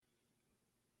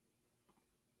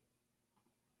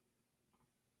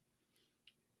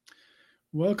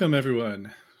Welcome,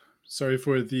 everyone. Sorry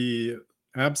for the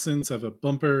absence of a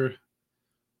bumper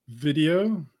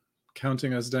video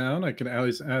counting us down. I can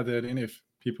always add that in if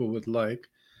people would like.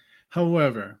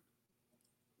 However,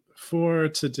 for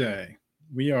today,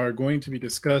 we are going to be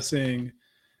discussing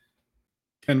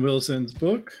Ken Wilson's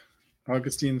book,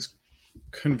 Augustine's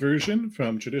Conversion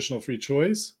from Traditional Free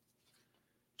Choice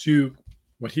to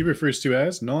what he refers to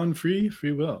as non-free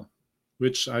free will,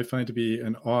 which I find to be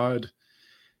an odd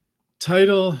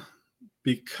title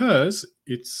because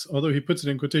although he puts it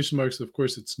in quotation marks, of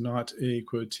course, it's not a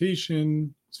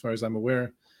quotation, as far as I'm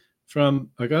aware,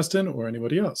 from Augustine or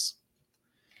anybody else.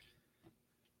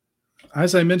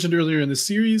 As I mentioned earlier in the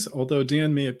series, although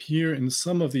Dan may appear in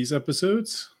some of these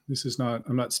episodes,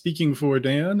 I'm not speaking for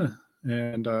Dan,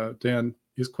 and Dan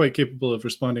is quite capable of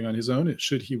responding on his own,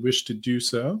 should he wish to do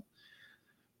so.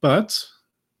 But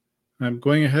I'm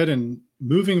going ahead and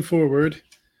moving forward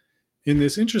in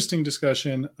this interesting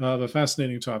discussion of a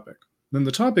fascinating topic. Then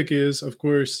the topic is, of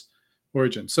course,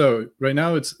 origin. So right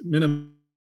now it's minimized,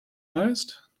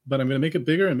 but I'm going to make it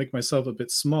bigger and make myself a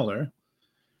bit smaller.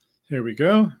 Here we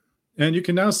go. And you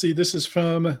can now see this is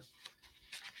from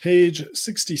page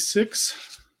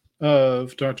 66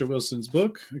 of Dr. Wilson's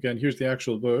book. Again, here's the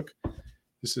actual book.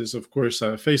 This is, of course, a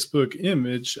Facebook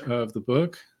image of the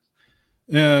book.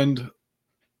 And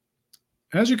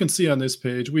as you can see on this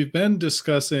page, we've been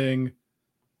discussing,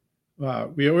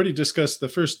 we already discussed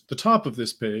the top of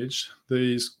this page,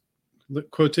 these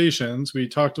quotations. We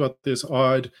talked about this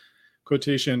odd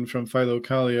quotation from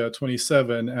Philokalia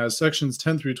 27 as sections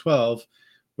 10 through 12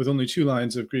 with only 2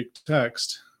 lines of Greek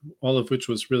text, all of which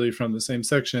was really from the same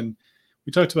section.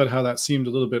 We talked about how that seemed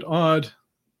a little bit odd,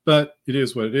 but it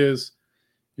is what it is.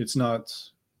 It's not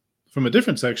from a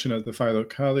different section of the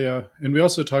Philokalia. And we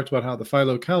also talked about how the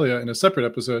Philokalia, in a separate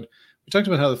episode, we talked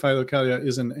about how the Philokalia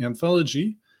is an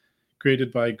anthology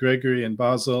created by Gregory and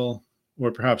Basil,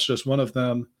 or perhaps just one of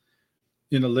them,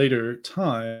 in a later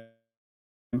time,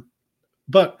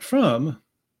 but from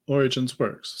Origen's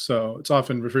works. So it's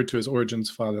often referred to as Origen's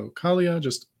Philokalia.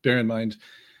 Just bear in mind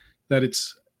that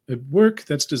it's a work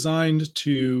that's designed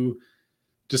to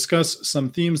discuss some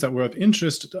themes that were of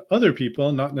interest to other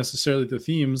people, not necessarily the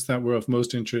themes that were of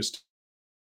most interest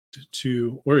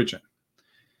to Origen.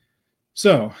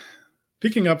 So,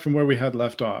 picking up from where we had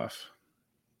left off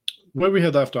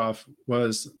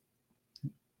was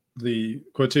the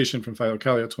quotation from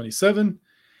Philokalia 27.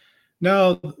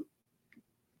 Now,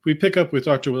 we pick up with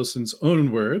Dr. Wilson's own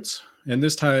words, and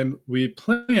this time we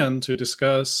plan to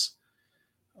discuss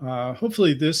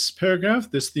hopefully this paragraph.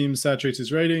 This theme saturates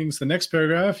his writings. The next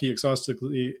paragraph he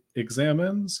exhaustively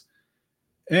examines,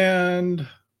 and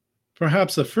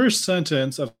perhaps the first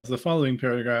sentence of the following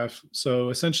paragraph. So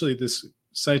essentially this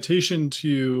citation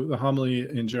to the homily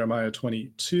in Jeremiah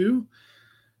 22,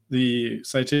 the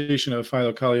citation of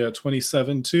Philokalia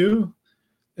 27:2,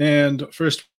 and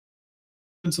first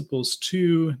principles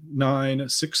 2, 9,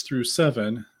 6 through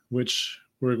 7, which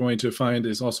we're going to find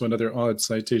is also another odd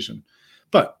citation.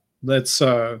 But let's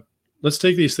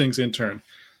take these things in turn.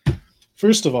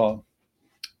 First of all,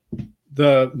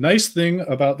 the nice thing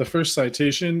about the first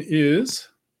citation is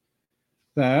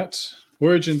that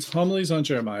Origen's Homilies on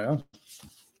Jeremiah,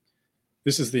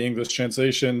 this is the English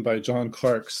translation by John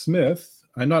Clark Smith.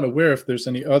 I'm not aware if there's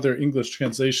any other English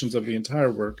translations of the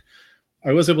entire work.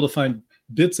 I was able to find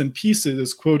bits and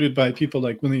pieces quoted by people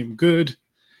like William Goode,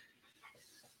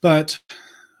 but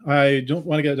I don't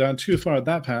want to get down too far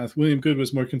that path. William Goode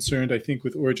was more concerned, I think,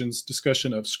 with Origen's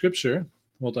discussion of Scripture.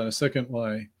 Hold on a second while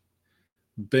I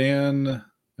ban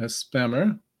a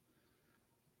spammer.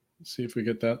 Let's see if we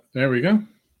get that. There we go.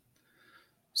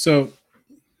 So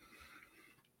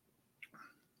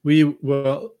we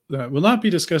will not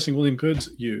be discussing William Goode's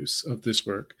use of this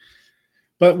work.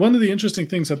 But one of the interesting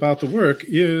things about the work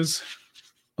is,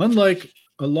 unlike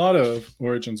a lot of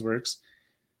Origen's works,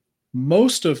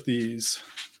 most of these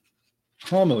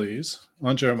homilies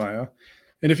on Jeremiah,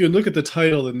 and if you look at the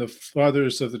title in the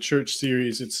Fathers of the Church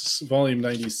series, it's volume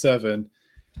 97,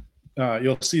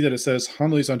 you'll see that it says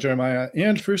Homilies on Jeremiah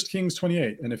and 1 Kings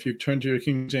 28. And if you turn to your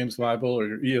King James Bible or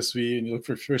your ESV and you look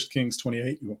for 1 Kings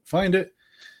 28, you won't find it,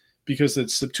 because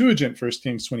it's Septuagint 1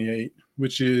 Kings 28,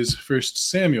 which is 1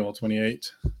 Samuel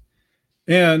 28.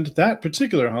 And that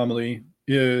particular homily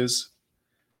is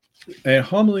a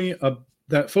homily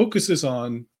that focuses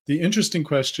on the interesting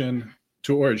question,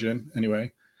 to Origen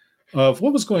anyway, of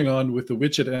what was going on with the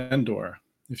witch at Endor.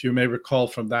 If you may recall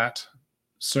from that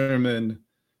sermon,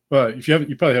 well, if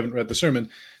you probably haven't read the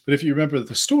sermon, but if you remember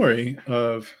the story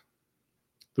of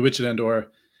the witch at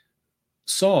Endor,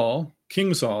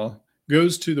 King Saul,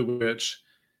 goes to the witch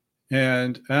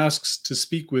and asks to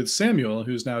speak with Samuel,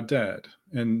 who's now dead,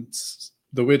 and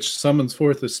the witch summons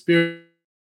forth a spirit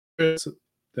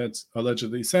that's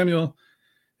allegedly Samuel,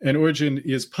 and Origen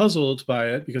is puzzled by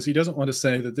it because he doesn't want to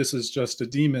say that this is just a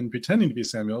demon pretending to be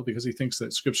Samuel, because he thinks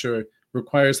that scripture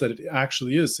requires that it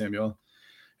actually is Samuel.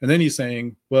 And then he's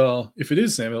saying, well, if it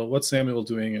is Samuel, what's Samuel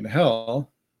doing in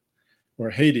hell, or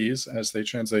Hades, as they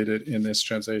translate it in this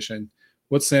translation?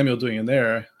 What's Samuel doing in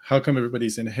there? How come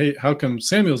everybody's in how come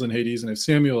Samuel's in Hades? And if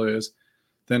Samuel is,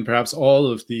 then perhaps all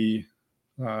of the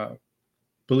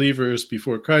believers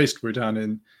before Christ were down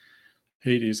in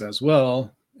Hades as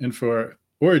well. And for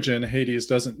Origen, Hades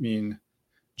doesn't mean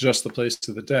just the place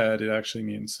to the dead. It actually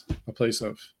means a place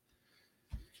of,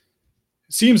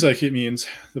 it seems like it means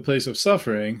the place of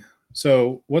suffering.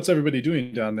 So what's everybody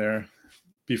doing down there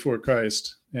before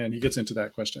Christ? And he gets into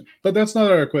that question. But that's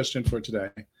not our question for today.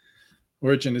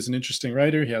 Origen is an interesting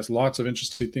writer. He has lots of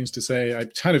interesting things to say. I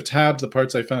kind of tabbed the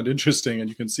parts I found interesting, and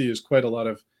you can see there's quite a lot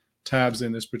of tabs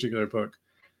in this particular book.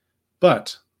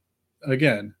 But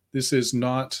again, this is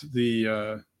not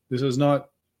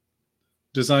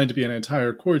designed to be an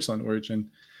entire course on Origen,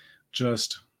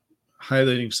 just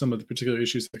highlighting some of the particular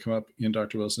issues that come up in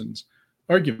Dr. Wilson's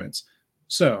arguments.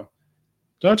 So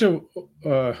Dr.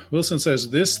 Wilson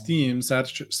says this theme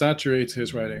saturates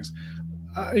his writings.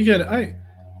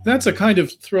 That's a kind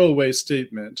of throwaway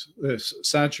statement. This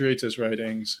saturates his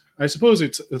writings. I suppose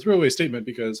it's a throwaway statement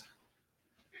because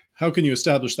how can you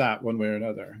establish that one way or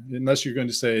another? Unless you're going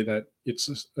to say that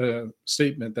it's a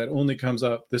statement that only comes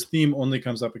up, this theme only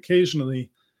comes up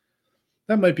occasionally.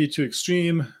 That might be too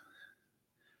extreme.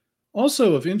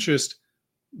 Also of interest,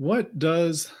 what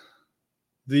does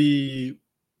he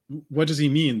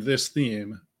mean, this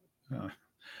theme?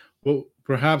 Well,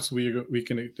 perhaps we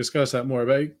can discuss that more.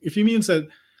 But if he means that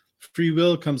free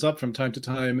will comes up from time to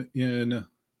time in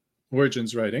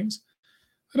Origen's writings,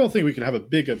 I don't think we could have a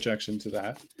big objection to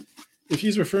that. If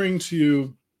he's referring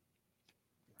to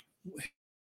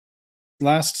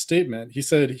last statement, he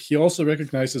said he also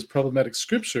recognizes problematic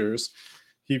scriptures.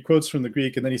 He quotes from the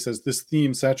Greek, and then he says this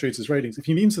theme saturates his writings. If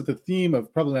he means that the theme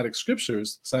of problematic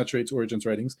scriptures saturates Origen's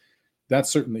writings, that's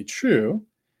certainly true.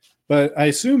 But I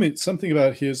assume it's something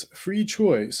about his free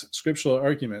choice scriptural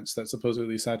arguments that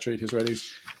supposedly saturate his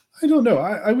writings. I don't know.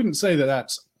 I wouldn't say that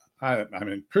that's, I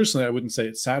mean, personally, I wouldn't say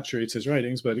it saturates his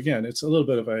writings, but again, it's a little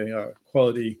bit of a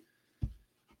quality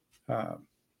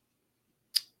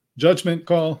judgment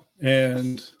call.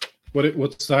 And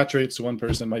what saturates one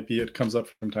person might be it comes up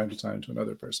from time to time to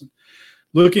another person.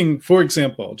 Looking, for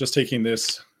example, just taking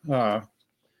this, I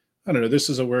don't know, this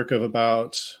is a work of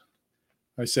about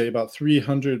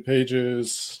 300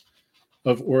 pages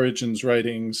of Origen's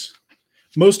writings,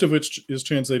 most of which is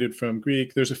translated from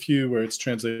Greek. There's a few where it's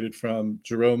translated from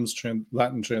Jerome's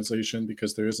Latin translation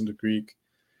because there isn't a Greek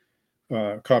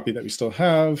copy that we still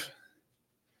have.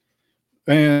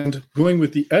 And going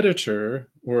with the editor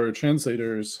or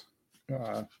translator's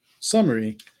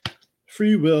summary,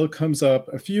 free will comes up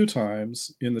a few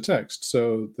times in the text.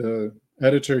 So the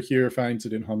editor here finds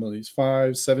it in homilies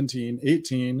 5, 17,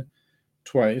 18,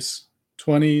 twice,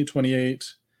 20,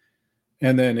 28,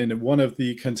 and then in one of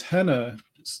the Catena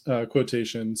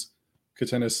quotations,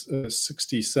 Catena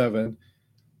 67,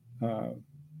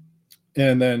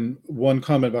 and then one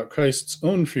comment about Christ's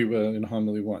own free will in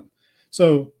homily 1.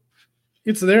 So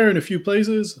it's there in a few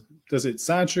places. Does it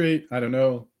saturate? I don't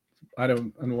know. I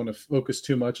don't want to focus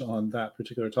too much on that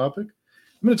particular topic.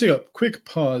 I'm going to take a quick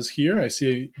pause here. I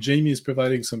see Jamie's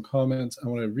providing some comments. I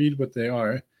want to read what they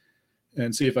are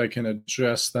and see if I can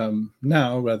address them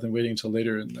now rather than waiting until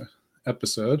later in the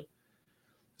episode. It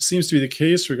seems to be the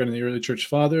case regarding the early church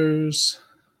fathers,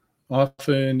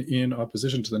 often in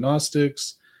opposition to the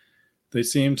Gnostics. They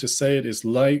seem to say it is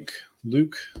like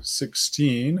Luke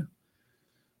 16.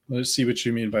 Let's see what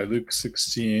you mean by Luke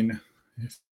 16.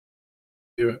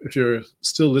 If you're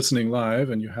still listening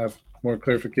live and you have more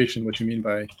clarification what you mean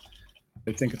by,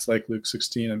 I think it's like Luke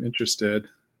 16, I'm interested.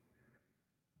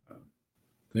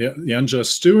 The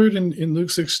unjust steward in Luke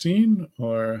 16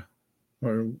 or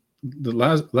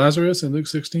the Lazarus in Luke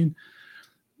 16.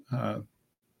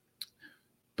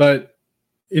 But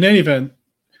in any event,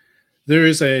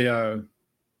 there's a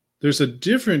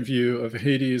different view of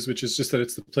Hades, which is just that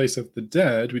it's the place of the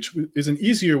dead, which is an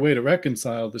easier way to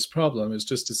reconcile this problem, is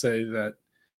just to say that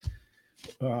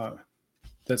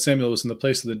that Samuel was in the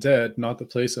place of the dead, not the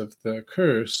place of the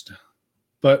accursed.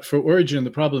 But for Origen, the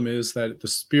problem is that the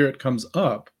spirit comes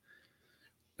up,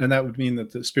 and that would mean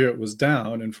that the spirit was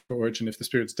down. And for Origen, if the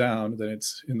spirit's down, then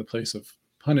it's in the place of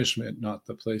punishment, not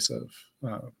the place of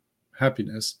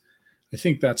happiness. I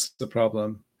think that's the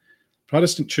problem.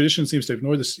 Protestant tradition seems to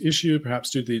ignore this issue,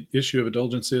 perhaps due to the issue of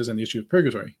indulgences and the issue of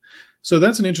purgatory. So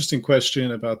that's an interesting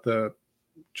question about the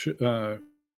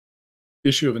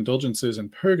issue of indulgences and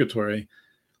purgatory.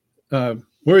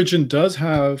 Origen does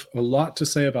have a lot to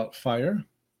say about fire,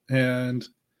 and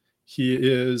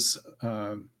he's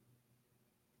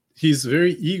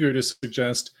very eager to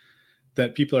suggest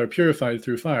that people are purified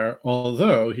through fire,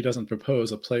 although he doesn't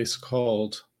propose a place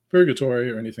called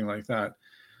purgatory or anything like that.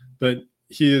 But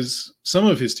some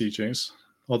of his teachings,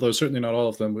 although certainly not all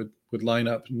of them, would line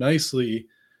up nicely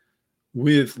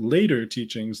with later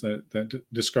teachings that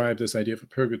describe this idea of a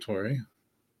purgatory.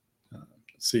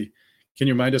 Let's see. Can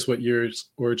you remind us what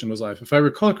years Origen was alive? If I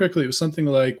recall correctly, it was something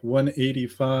like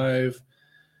 185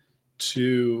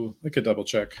 to, I could double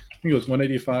check. I think it was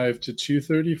 185 to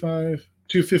 235,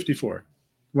 254.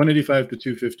 185 to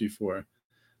 254,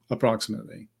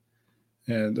 approximately.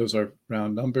 And those are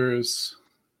round numbers.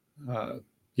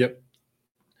 Yep.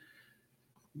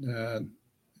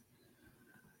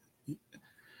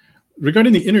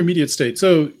 Regarding the intermediate state,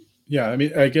 so yeah, I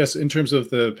mean, I guess in terms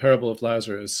of the parable of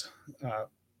Lazarus,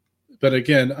 but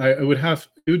again, I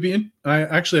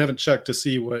actually haven't checked to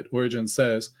see what Origen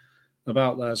says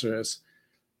about Lazarus.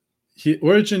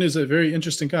 Origen is a very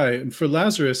interesting guy, and for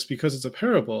Lazarus, because it's a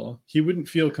parable, he wouldn't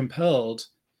feel compelled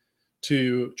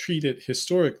to treat it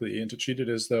historically and to treat it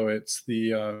as though it's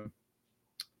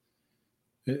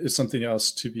it's something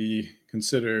else to be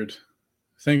considered.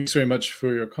 Thanks very much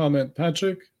for your comment,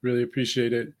 Patrick. Really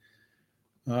appreciate it.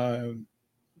 Let's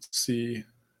see.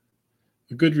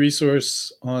 A good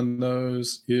resource on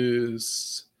those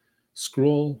is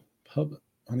Scroll Publishing.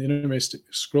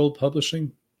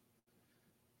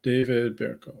 David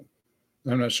Berko.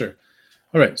 I'm not sure.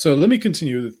 All right, so let me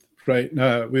continue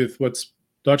with what's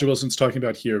Dr. Wilson's talking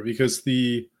about here, because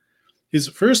his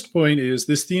first point is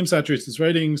this theme saturates his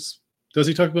writings. Does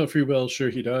he talk about free will? Sure,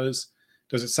 he does.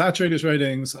 Does it saturate his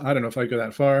writings? I don't know if I'd go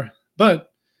that far.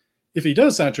 But if he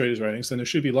does saturate his writings, then there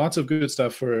should be lots of good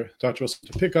stuff for Dr.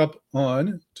 Wilson to pick up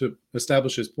on to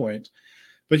establish his point.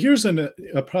 But here's a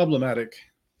problematic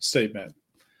statement.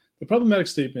 The problematic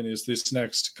statement is this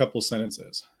next couple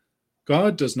sentences.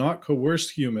 God does not coerce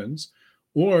humans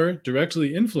or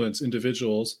directly influence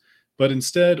individuals, but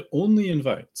instead only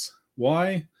invites.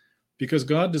 Why? Because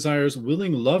God desires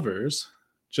willing lovers,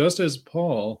 just as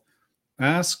Paul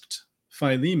asked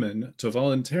Philemon to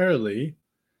voluntarily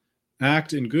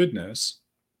act in goodness,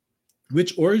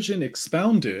 which Origen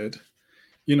expounded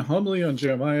in Homily on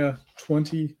Jeremiah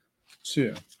 22.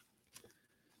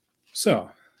 So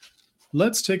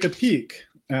let's take a peek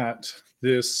at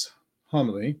this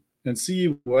homily and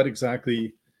see what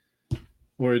exactly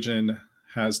Origen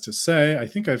has to say. I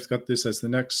think I've got this as the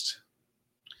next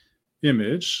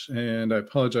image, and I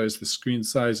apologize, the screen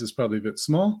size is probably a bit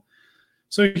small.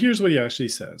 So here's what he actually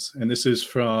says, and this is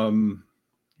from,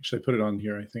 actually I put it on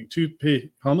here, I think,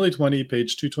 Homily 20,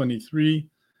 page 223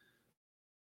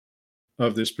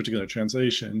 of this particular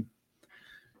translation.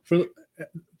 For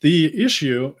the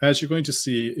issue, as you're going to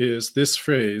see, is this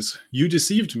phrase, "You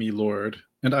deceived me, Lord,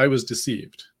 and I was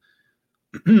deceived."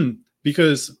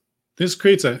 Because this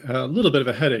creates a little bit of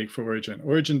a headache for Origen.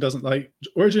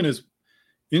 Origen is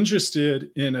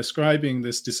interested in ascribing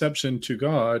this deception to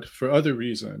God for other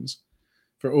reasons,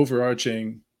 for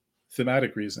overarching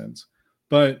thematic reasons.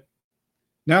 But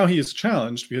now he is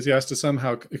challenged because he has to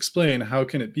somehow explain how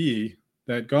can it be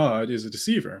that God is a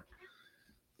deceiver.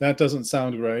 That doesn't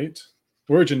sound right.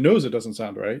 Origen knows it doesn't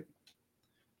sound right.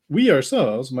 We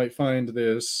ourselves might find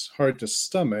this hard to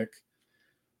stomach.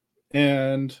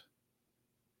 And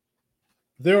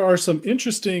there are some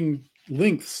interesting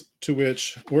lengths to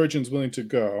which Origen's willing to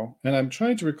go. And I'm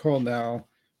trying to recall now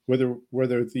whether all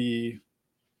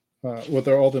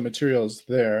the material is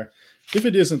there. If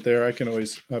it isn't there, I can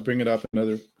always bring it up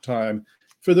another time.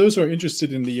 For those who are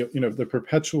interested in the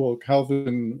perpetual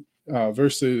Calvin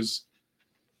versus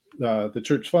the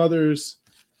Church Fathers,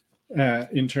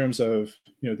 in terms of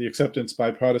the acceptance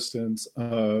by Protestants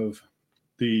of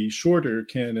the shorter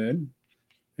canon,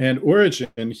 and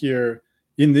Origen here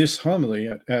in this homily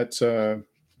at I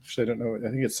don't know, I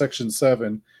think it's section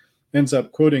 7, ends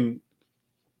up quoting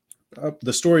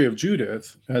the story of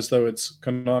Judith as though it's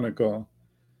canonical.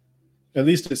 At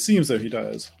least it seems that he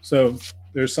does. So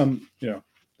there's some, that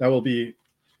will be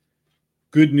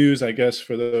good news, I guess,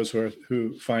 for those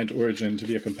who find Origen to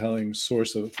be a compelling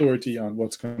source of authority on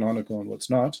what's canonical and what's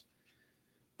not.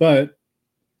 But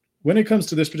when it comes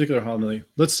to this particular homily,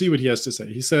 let's see what he has to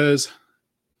say. He says,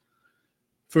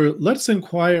 let's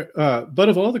inquire, but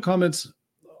of all the comments,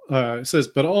 it says,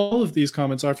 but all of these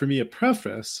comments are for me a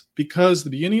preface because the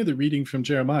beginning of the reading from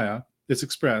Jeremiah is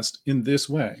expressed in this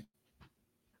way.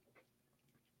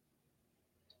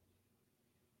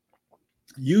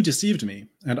 You deceived me,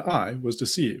 and I was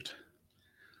deceived.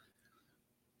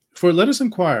 For let us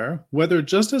inquire whether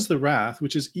just as the wrath,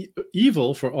 which is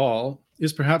evil for all,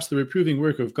 is perhaps the reproving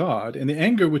work of God, and the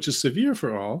anger, which is severe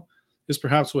for all, is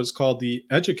perhaps what is called the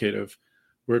educative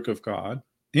work of God,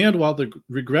 and while the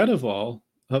regret of all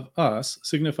of us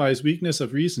signifies weakness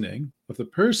of reasoning of the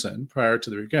person prior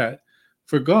to the regret,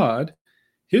 for God,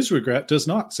 his regret does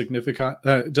not signify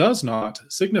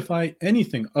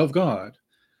anything of God,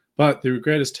 but the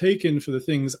regret is taken for the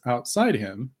things outside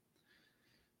him.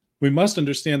 We must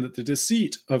understand that the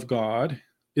deceit of God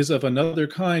is of another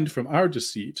kind from our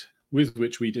deceit with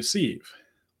which we deceive.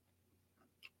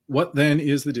 What then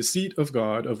is the deceit of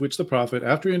God of which the prophet,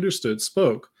 after he understood,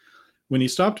 spoke when he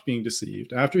stopped being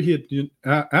deceived, after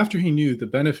he knew the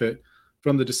benefit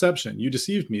from the deception? You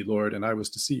deceived me, Lord, and I was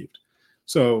deceived.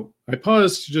 So I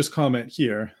pause to just comment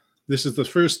here. This is the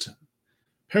first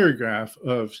paragraph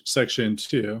of section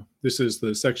 2. This is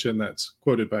the section that's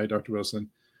quoted by Dr. Wilson.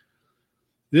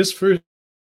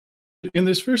 In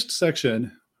this first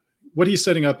section, what he's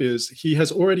setting up is he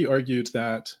has already argued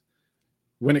that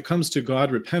when it comes to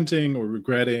God repenting or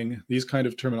regretting, these kind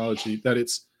of terminology,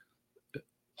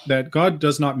 that God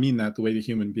does not mean that the way the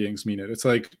human beings mean it. It's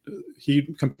like he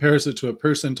compares it to a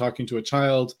person talking to a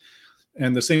child,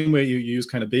 and the same way you use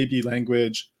kind of baby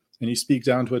language and you speak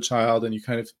down to a child and you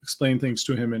kind of explain things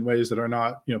to him in ways that are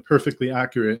not, perfectly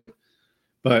accurate,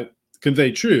 but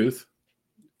convey truth.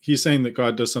 He's saying that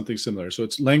God does something similar. So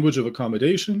it's language of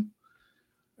accommodation.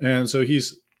 And so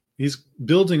he's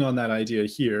building on that idea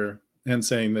here and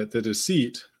saying that the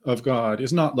deceit of God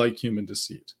is not like human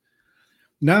deceit.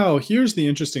 Now, here's the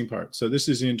interesting part. So this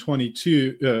is in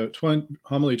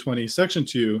Homily 20, section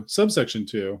 2, subsection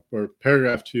 2, or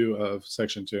paragraph 2 of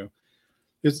section 2.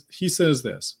 He says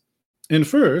this: "And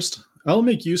first, I'll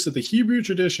make use of the Hebrew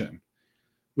tradition,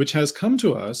 which has come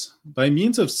to us by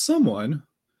means of someone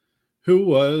who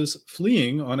was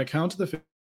fleeing on account of the faith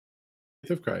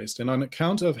of Christ and on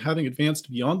account of having advanced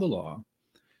beyond the law,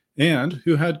 and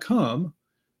who had come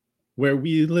where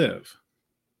we live."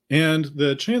 And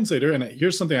the translator, and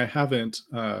here's something I haven't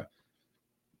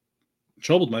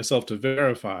troubled myself to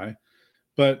verify,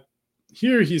 but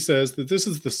here he says that this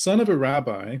is the son of a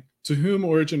rabbi to whom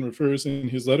Origen refers in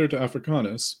his letter to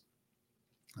Africanus,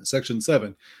 section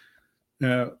 7.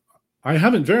 I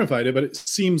haven't verified it, but it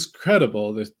seems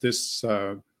credible that this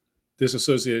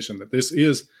association, that this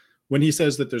is, when he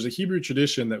says that there's a Hebrew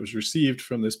tradition that was received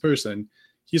from this person,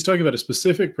 he's talking about a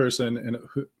specific person and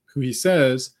who he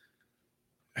says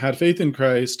had faith in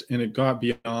Christ and it got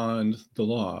beyond the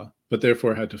law, but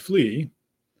therefore had to flee,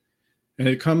 and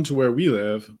had come to where we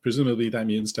live. Presumably that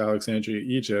means to Alexandria,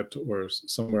 Egypt, or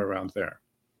somewhere around there.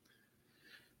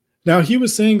 Now, he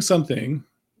was saying something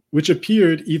which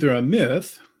appeared either a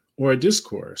myth or a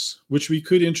discourse, which we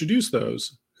could introduce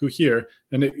those who hear,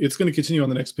 and it's going to continue on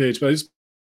the next page, but I just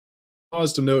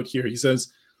paused to note here. He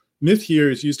says, myth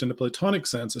here is used in a Platonic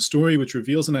sense, a story which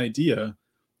reveals an idea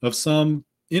of some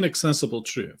inaccessible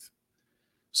truth.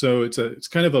 So it's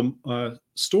kind of a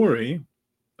story,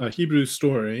 a Hebrew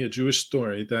story, a Jewish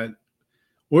story that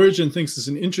Origen thinks is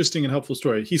an interesting and helpful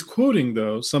story. He's quoting,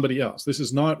 though, somebody else. This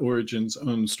is not Origen's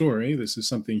own story. This is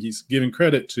something he's giving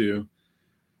credit to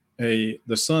the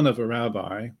son of a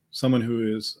rabbi, someone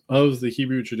who is of the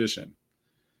Hebrew tradition.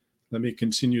 Let me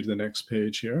continue to the next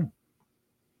page here.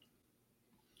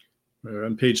 We're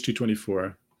on page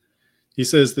 224. He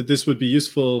says that this would be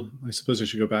useful. I suppose I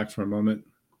should go back for a moment.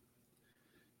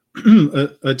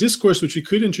 A discourse which we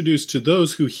could introduce to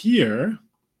those who hear,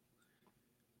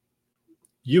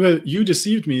 you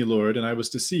deceived me, Lord, and I was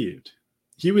deceived.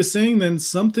 He was saying then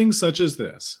something such as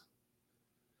this: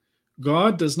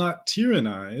 God does not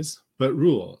tyrannize, but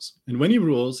rules. And when he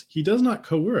rules, he does not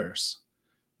coerce,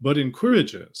 but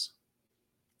encourages.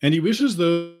 And he wishes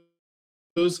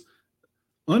those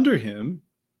under him,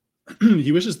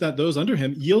 he wishes that those under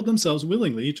him yield themselves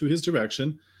willingly to his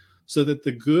direction, so that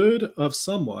the good of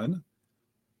someone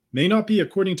may not be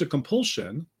according to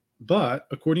compulsion, but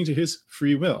according to his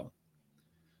free will.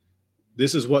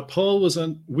 This is what Paul was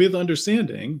with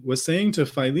understanding was saying to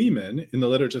Philemon in the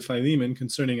letter to Philemon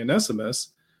concerning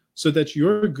Onesimus, so that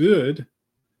your good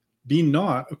be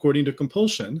not according to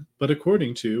compulsion, but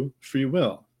according to free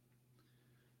will.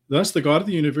 Thus, the God of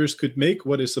the universe could make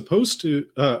what is supposed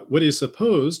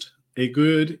a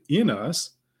good in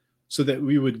us, so that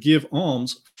we would give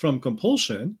alms from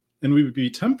compulsion, and we would be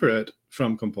temperate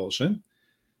from compulsion,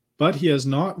 but he has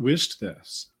not wished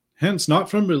this. Hence, not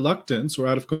from reluctance or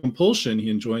out of compulsion, he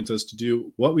enjoins us to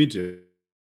do what we do,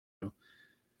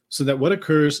 so that what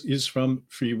occurs is from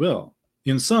free will.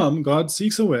 In some, God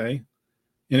seeks a way,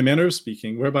 in a manner of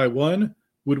speaking, whereby one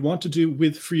would want to do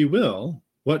with free will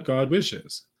what God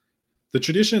wishes. The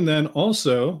tradition then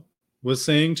also was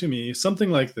saying to me something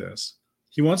like this.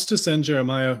 He wants to send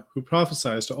Jeremiah, who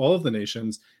prophesies to all of the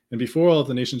nations and before all of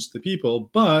the nations to the people,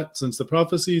 but since the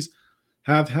prophecies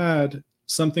have had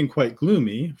something quite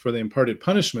gloomy, for they imparted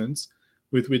punishments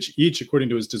with which each according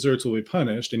to his deserts will be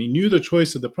punished, and he knew the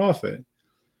choice of the prophet,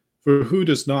 for who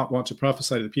does not want to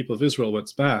prophesy to the people of Israel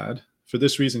what's bad? For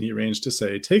this reason he arranged to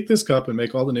say, take this cup and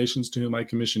make all the nations to whom I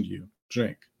commissioned you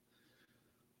drink.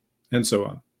 And so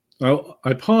on.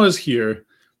 I pause here.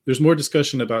 There's more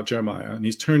discussion about Jeremiah, and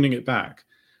he's turning it back.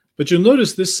 But you'll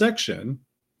notice this section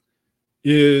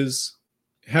has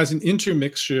an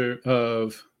intermixture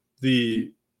of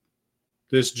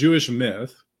this Jewish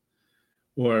myth,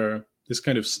 or this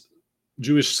kind of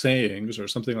Jewish sayings, or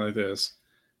something like this,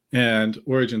 and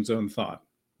Origen's own thought.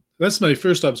 That's my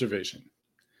first observation.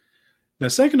 Now,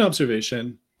 second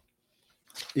observation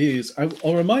is,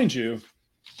 I'll remind you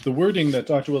the wording that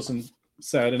Dr. Wilson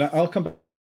said, and I'll come back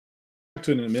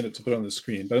to it in a minute to put on the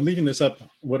screen, but I'm leaving this up,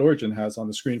 what Origen has on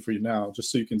the screen for you now,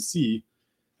 just so you can see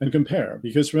and compare.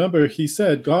 Because remember, he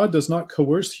said, God does not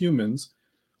coerce humans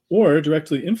or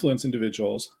directly influence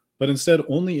individuals, but instead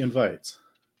only invites.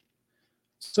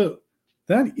 So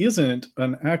that isn't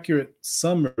an accurate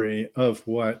summary of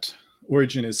what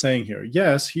Origen is saying here.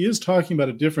 Yes, he is talking about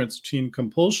a difference between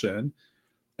compulsion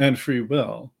and free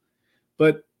will,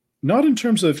 but not in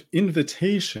terms of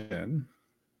invitation.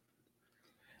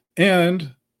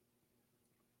 And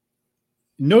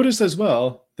notice as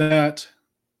well that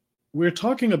we're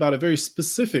talking about a very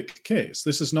specific case.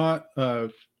 This is not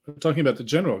talking about the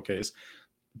general case,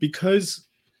 because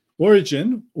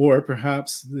Origen, or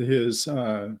perhaps his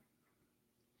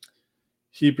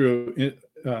Hebrew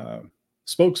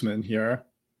spokesman here,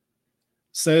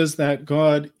 says that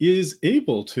God is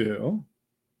able to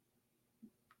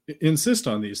insist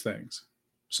on these things.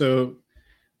 So,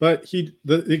 but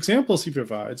the examples he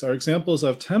provides are examples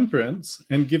of temperance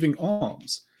and giving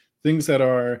alms, things that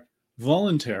are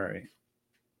voluntary.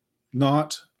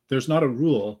 There's not a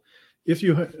rule.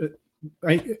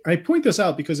 I point this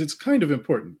out because it's kind of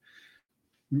important.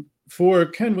 For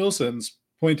Ken Wilson's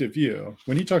point of view,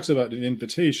 when he talks about an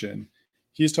invitation,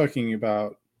 he's talking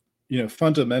about,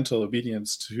 fundamental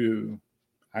obedience to,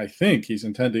 I think he's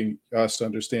intending us to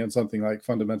understand something like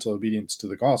fundamental obedience to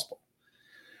the gospel.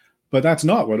 But that's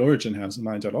not what Origen has in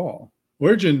mind at all.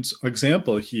 Origen's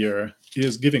example here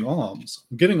is giving alms.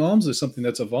 Giving alms is something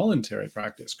that's a voluntary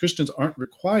practice. Christians aren't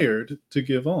required to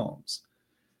give alms.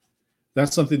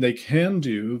 That's something they can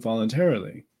do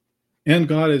voluntarily. And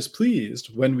God is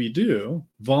pleased when we do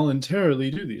voluntarily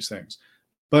do these things.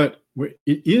 But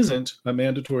it isn't a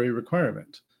mandatory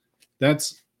requirement.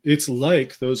 It's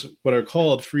like those what are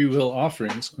called free will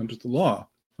offerings under the law.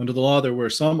 Under the law, there were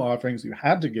some offerings you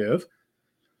had to give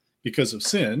because of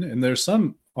sin, and there's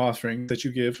some offerings that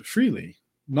you give freely,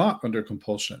 not under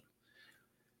compulsion.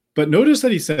 But notice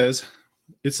that it says,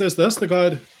 thus the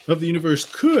God of the universe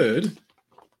could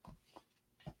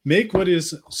make what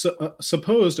is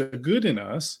supposed a good in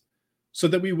us so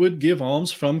that we would give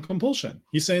alms from compulsion.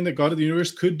 He's saying that God of the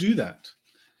universe could do that.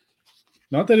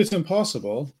 Not that it's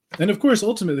impossible. And of course,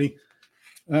 ultimately,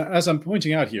 as I'm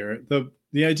pointing out here,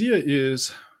 the idea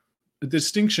is a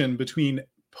distinction between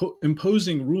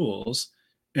imposing rules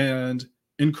and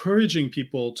encouraging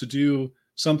people to do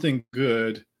something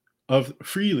good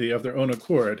freely of their own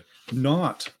accord,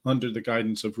 not under the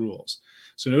guidance of rules.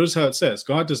 So notice how it says,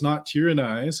 God does not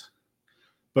tyrannize,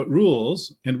 but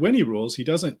rules, and when he rules, he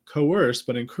doesn't coerce,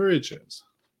 but encourages.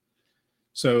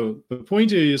 So the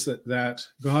point is that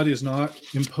God is not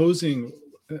imposing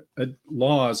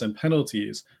laws and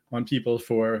penalties on people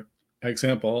for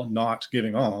example, not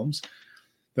giving alms,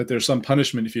 that there's some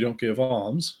punishment if you don't give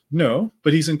alms. No,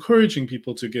 but he's encouraging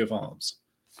people to give alms.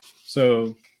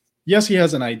 So yes, he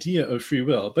has an idea of free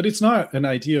will, but it's not an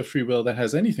idea of free will that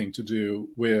has anything to do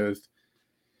with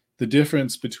the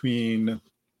difference between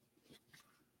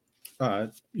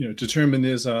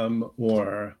determinism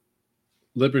or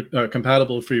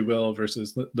compatible free will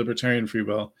versus libertarian free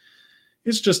will.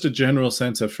 It's just a general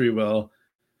sense of free will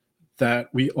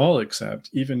that we all accept,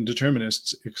 even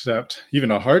determinists accept, even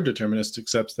a hard determinist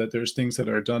accepts that there's things that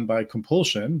are done by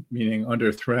compulsion, meaning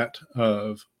under threat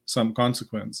of some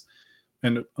consequence,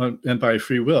 and by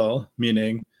free will,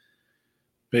 meaning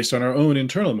based on our own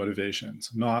internal motivations,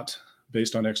 not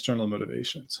based on external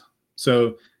motivations.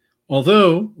 So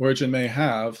although Origen may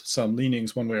have some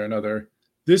leanings one way or another,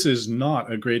 this is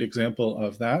not a great example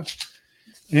of that.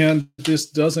 And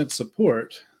this doesn't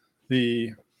support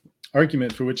the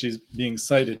argument for which he's being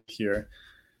cited here.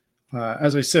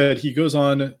 As I said, he goes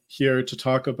on here to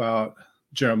talk about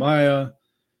Jeremiah,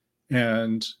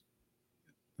 and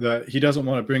that he doesn't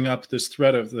want to bring up this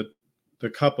threat of the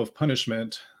cup of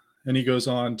punishment. And he goes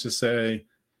on to say,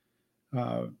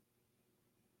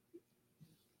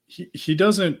 he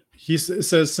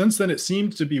says, since then it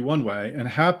seemed to be one way and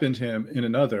happened him in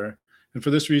another. And for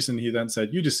this reason, he then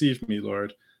said, you deceived me,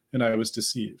 Lord, and I was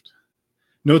deceived.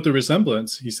 Note the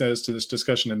resemblance, he says, to this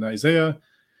discussion in Isaiah.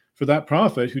 For that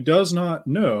prophet who does not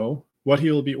know what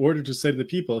he will be ordered to say to the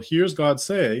people, hears God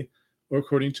say, or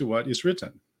according to what is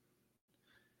written.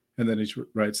 And then he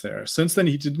writes there, since then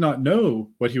he did not know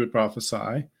what he would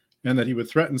prophesy, and that he would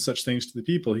threaten such things to the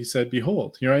people, he said,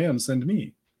 behold, here I am, send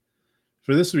me.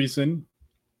 For this reason,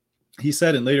 he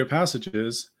said in later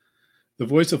passages, the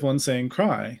voice of one saying,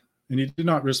 cry. And he did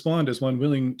not respond as one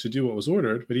willing to do what was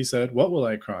ordered, but he said, what will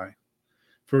I cry?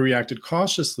 For he acted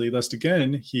cautiously, lest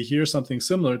again he hear something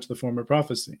similar to the former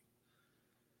prophecy.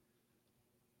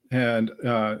 And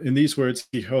in these words,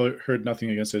 he heard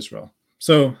nothing against Israel.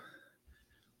 So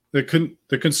the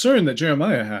concern that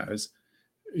Jeremiah has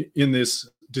in this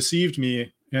deceived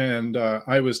me and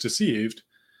I was deceived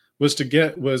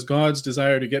was God's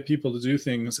desire to get people to do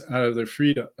things out of their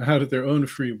freedom, out of their own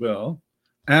free will,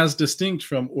 as distinct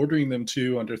from ordering them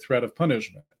to under threat of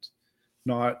punishment,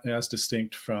 not as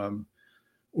distinct from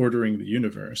ordering the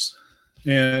universe.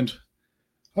 And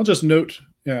I'll just note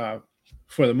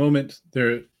for the moment,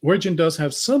 Origen does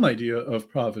have some idea of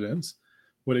providence.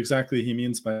 What exactly he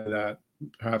means by that,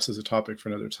 perhaps is a topic for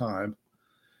another time.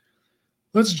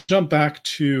 Let's jump back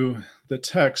to the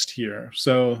text here.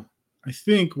 So I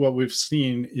think what we've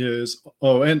seen is,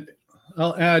 and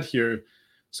I'll add here,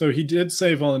 so he did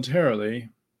say voluntarily,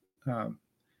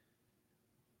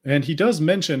 and he does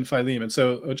mention Philemon.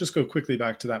 So I'll just go quickly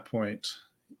back to that point.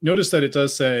 Notice that it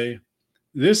does say,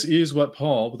 this is what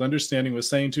Paul, with understanding, was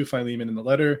saying to Philemon in the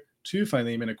letter to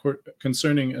Philemon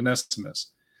concerning Onesimus.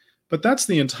 But that's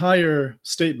the entire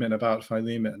statement about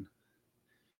Philemon.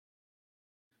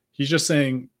 He's just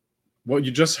saying, what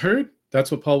you just heard,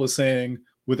 that's what Paul was saying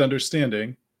with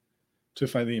understanding to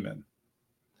Philemon.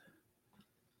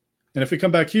 And if we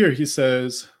come back here, he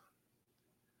says,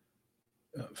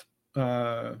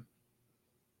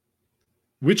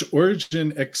 which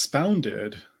Origen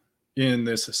expounded in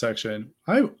this section.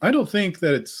 I don't think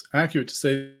that it's accurate to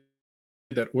say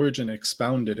that Origen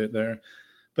expounded it there.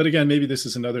 But again, maybe this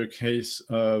is another case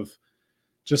of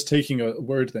just taking a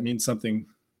word that means something.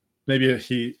 Maybe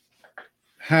he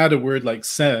had a word like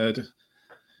said,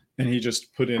 and he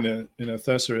just put in a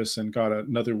thesaurus and got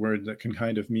another word that can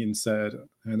kind of mean said,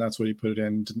 and that's what he put it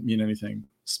in. Didn't mean anything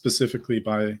specifically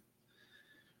by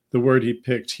the word he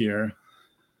picked here.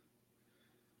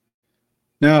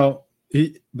 Now,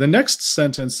 the next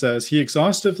sentence says, he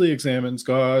exhaustively examines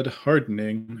God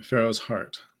hardening Pharaoh's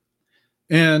heart.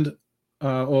 And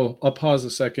I'll pause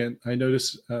a second. I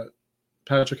noticed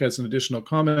Patrick has an additional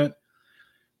comment.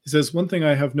 He says, one thing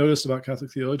I have noticed about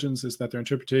Catholic theologians is that their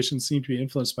interpretations seem to be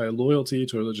influenced by a loyalty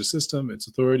to a religious system, its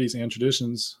authorities, and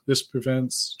traditions. This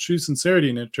prevents true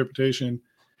sincerity in interpretation,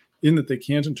 in that they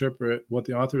can't interpret what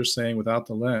the author is saying without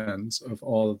the lens of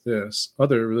all of this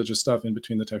other religious stuff in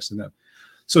between the text and them.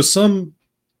 So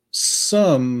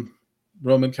some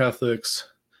Roman Catholics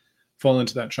fall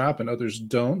into that trap and others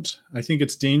don't. I think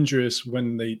it's dangerous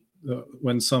when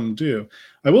some do.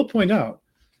 I will point out,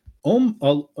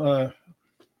 the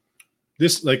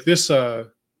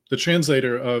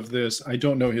translator of this, I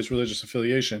don't know his religious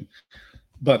affiliation,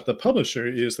 but the publisher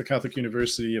is the Catholic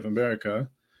University of America,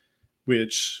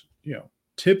 which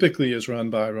typically is run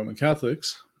by Roman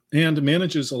Catholics and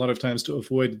manages a lot of times to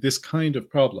avoid this kind of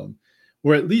problem,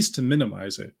 or at least to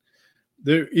minimize it.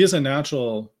 There is a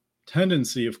natural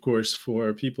tendency, of course,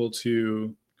 for people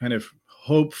to kind of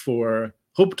hope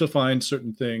to find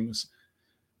certain things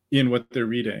in what they're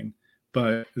reading,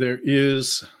 but there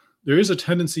is a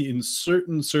tendency in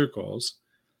certain circles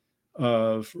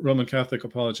of Roman Catholic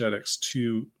apologetics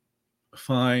to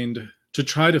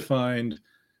try to find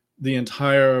the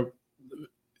entire,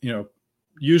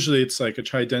 usually it's like a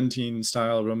Tridentine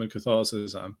style Roman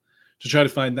Catholicism, to try to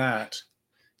find that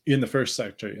in the first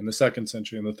century, in the second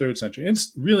century, in the third century. And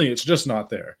it's just not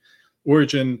there.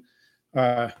 Origen,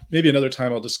 maybe another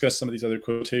time I'll discuss some of these other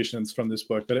quotations from this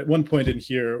book, but at one point in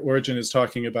here, Origen is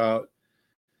talking about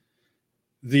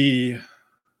the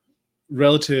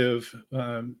relative,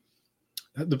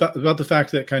 about the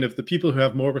fact that kind of the people who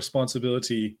have more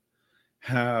responsibility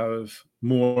have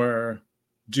more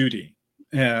duty.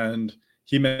 And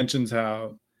he mentions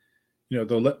how,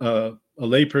 a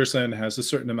lay person has a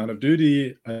certain amount of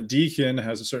duty, a deacon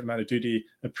has a certain amount of duty,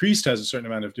 a priest has a certain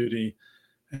amount of duty.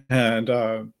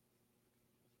 And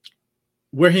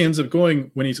where he ends up going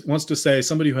when he wants to say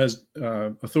somebody who has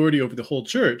authority over the whole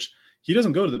church, he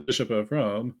doesn't go to the Bishop of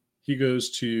Rome. He goes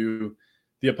to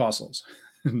the apostles.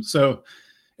 And so,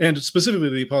 and specifically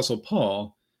the Apostle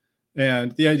Paul.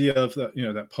 And the idea of that,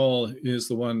 that Paul is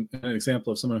the one, an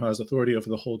example of someone who has authority over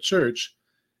the whole church,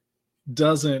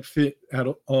 doesn't fit at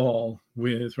all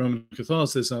with Roman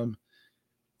Catholicism.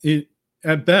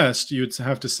 At best, you'd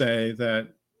have to say that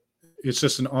it's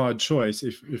just an odd choice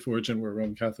if Origen were a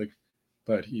Roman Catholic,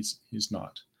 but he's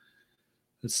not.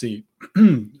 Let's see.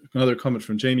 Another comment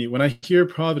from Jamie. When I hear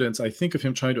providence, I think of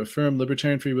him trying to affirm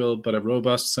libertarian free will, but a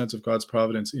robust sense of God's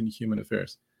providence in human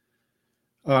affairs.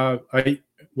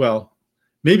 Well,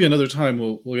 maybe another time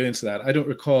we'll get into that. I don't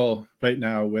recall right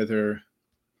now whether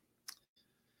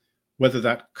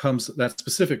that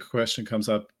specific question comes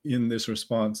up in this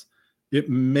response. It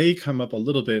may come up a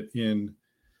little bit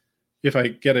if I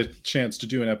get a chance to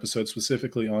do an episode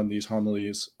specifically on these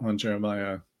homilies on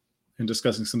Jeremiah and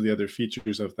discussing some of the other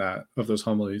features of those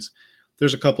homilies.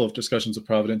 There's a couple of discussions of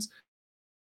providence,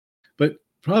 but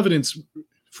providence,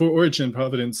 for Origen,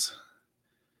 providence,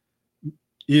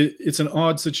 it's an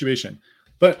odd situation.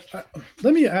 But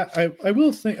let me add, I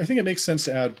think it makes sense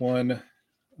to add one.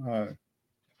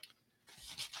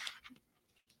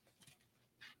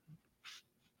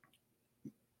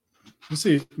 Let's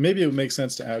see, maybe it would make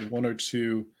sense to add one or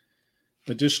two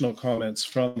additional comments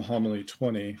from Homily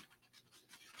 20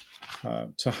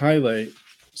 to highlight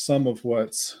some of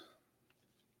what's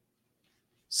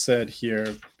said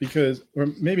here, because, or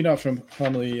maybe not from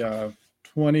Homily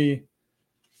 20,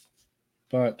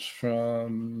 but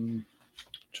from,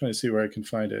 trying to see where I can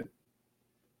find it.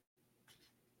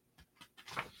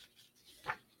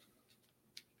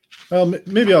 Well,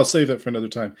 maybe I'll save that for another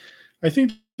time. I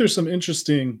think there's some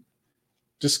interesting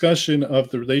discussion of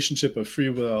the relationship of free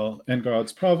will and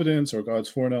God's providence or God's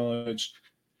foreknowledge.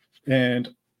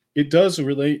 And it does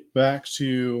relate back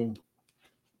to,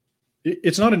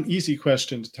 it's not an easy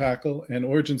question to tackle, and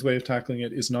Origen's way of tackling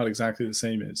it is not exactly the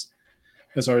same as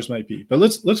ours might be. But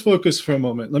let's focus for a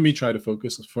moment. Let me try to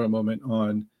focus for a moment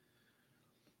on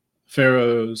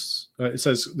Pharaoh's, it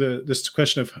says this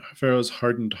question of Pharaoh's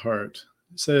hardened heart.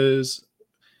 It says,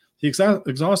 he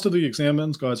exhaustively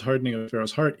examines God's hardening of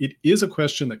Pharaoh's heart. It is a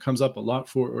question that comes up a lot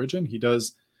for Origen.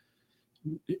 He's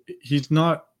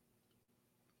not,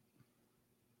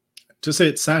 to say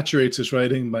it saturates his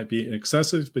writing might be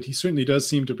excessive, but he certainly does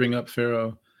seem to bring up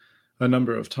Pharaoh a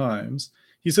number of times.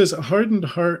 He says, a hardened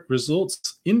heart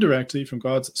results indirectly from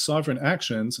God's sovereign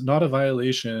actions, not a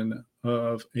violation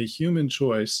of a human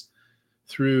choice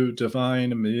through divine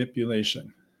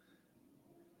manipulation.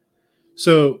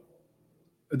 So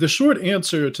the short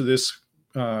answer to this,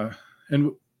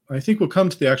 and I think we'll come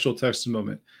to the actual text in a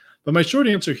moment, but my short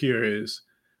answer here is,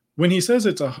 when he says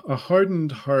it's a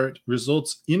hardened heart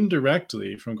results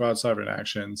indirectly from God's sovereign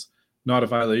actions, not a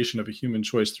violation of a human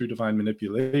choice through divine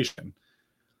manipulation,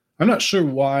 I'm not sure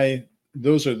why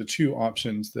those are the two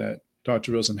options that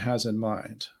Dr. Rosen has in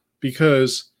mind.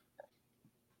 Because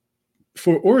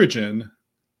for Origen,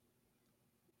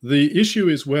 the issue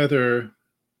is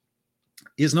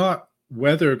not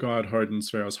whether God hardens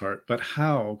Pharaoh's heart, but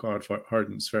how God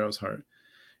hardens Pharaoh's heart.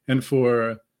 And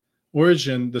for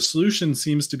Origen, the solution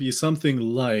seems to be something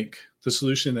like the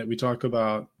solution that we talk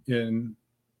about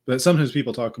that sometimes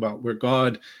people talk about, where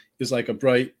God is like a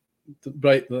bright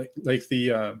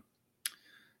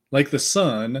like the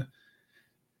sun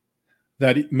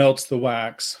that melts the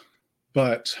wax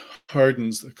but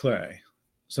hardens the clay.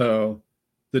 So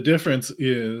the difference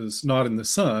is not in the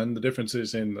sun, the difference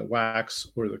is in the wax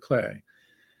or the clay.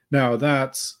 Now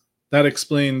that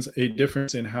explains a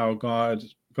difference in how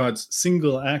God's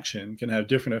single action can have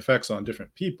different effects on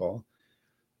different people.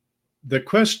 The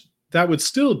question, that would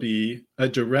still be a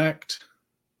direct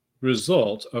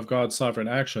result of God's sovereign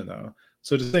action, though.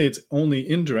 So to say it's only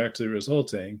indirectly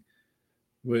resulting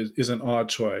is an odd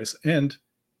choice. And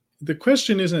the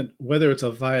question isn't whether it's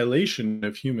a violation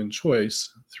of human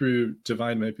choice through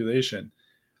divine manipulation.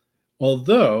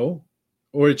 Although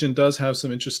Origen does have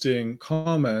some interesting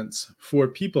comments for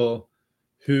people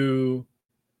who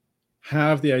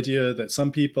have the idea that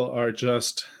some people are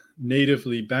just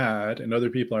natively bad and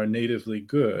other people are natively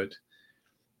good.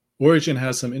 Origen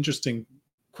has some interesting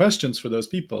questions for those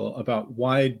people about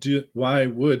why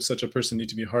would such a person need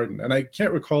to be hardened. And I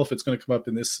can't recall if it's going to come up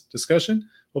in this discussion.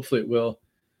 Hopefully it will.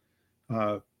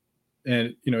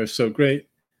 And if so, great.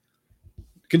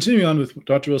 Continuing on with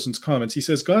Dr. Wilson's comments, he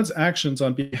says, God's actions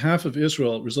on behalf of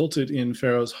Israel resulted in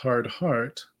Pharaoh's hard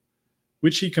heart,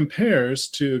 which he compares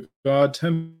to God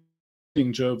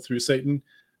tempting Job through Satan.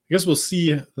 I guess we'll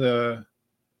see the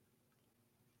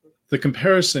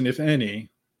comparison, if any,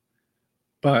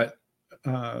 But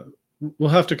we'll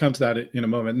have to come to that in a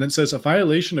moment. And then it says a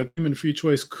violation of human free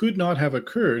choice could not have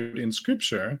occurred in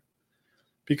Scripture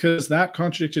because that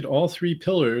contradicted all three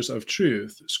pillars of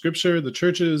truth: Scripture, the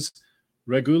church's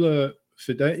regula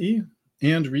fidei,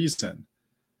 and reason.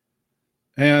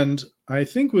 And I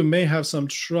think we may have some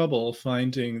trouble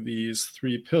finding these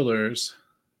three pillars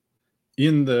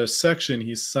in the section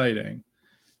he's citing.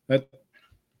 That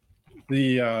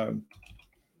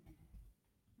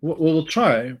we'll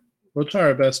try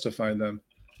our best to find them.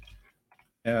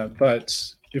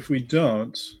 But if we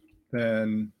don't,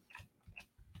 then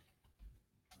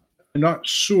I'm not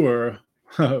sure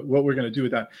what we're going to do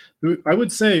with that. I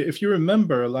would say, if you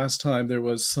remember last time, there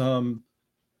was some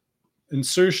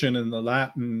insertion in the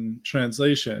Latin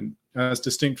translation as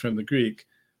distinct from the Greek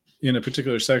in a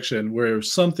particular section where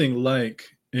something like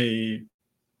a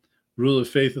rule of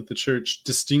faith of the church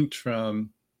distinct from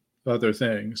other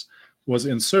things was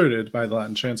inserted by the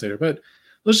Latin translator. But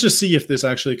let's just see if this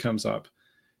actually comes up.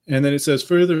 And then it says,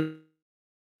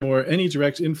 furthermore, any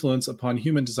direct influence upon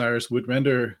human desires would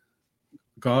render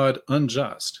God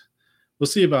unjust. We'll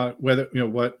see about whether,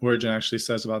 what Origen actually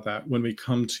says about that when we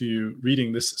come to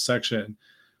reading this section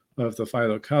of the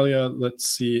Philokalia. Let's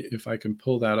see if I can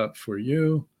pull that up for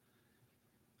you.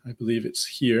 I believe it's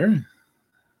here.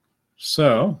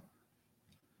 So,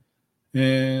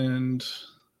 and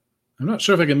I'm not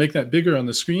sure if I can make that bigger on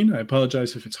the screen. I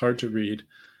apologize if it's hard to read.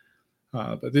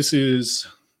 But this is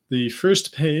the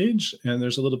first page, and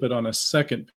there's a little bit on a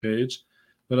second page.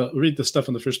 But I'll read the stuff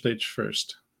on the first page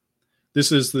first.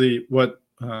 This is what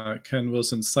Ken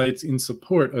Wilson cites in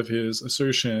support of his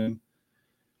assertion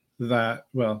that,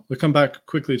 well, we'll come back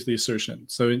quickly to the assertion.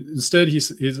 So instead,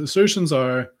 his assertions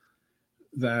are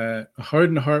that a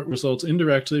hardened heart results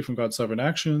indirectly from God's sovereign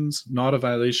actions, not a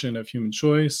violation of human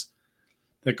choice,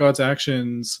 that God's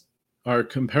actions are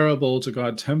comparable to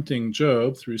God tempting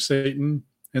Job through Satan,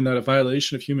 and that a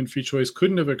violation of human free choice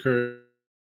couldn't have occurred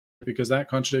because that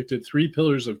contradicted three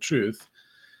pillars of truth,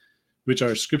 which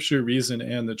are Scripture, reason,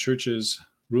 and the church's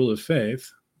rule of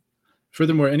faith.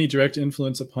 Furthermore, any direct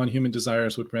influence upon human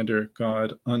desires would render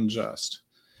God unjust.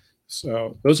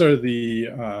 So those are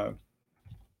the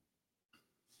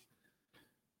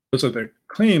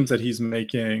claims that he's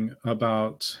making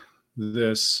about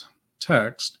this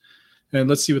text. And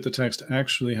let's see what the text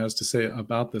actually has to say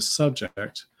about this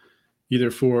subject, either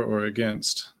for or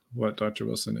against what Dr.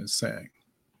 Wilson is saying.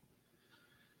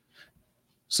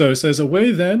 So it says,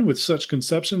 away then with such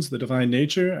conceptions of the divine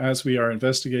nature as we are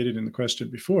investigated in the question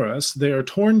before us, they are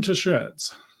torn to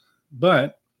shreds.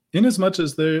 But inasmuch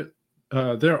as there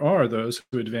are those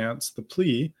who advance the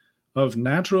plea of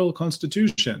natural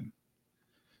constitution.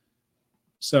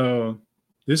 So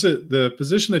this is the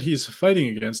position that he's fighting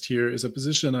against here, is a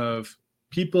position of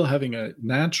people having a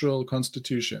natural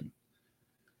constitution.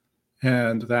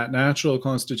 And that natural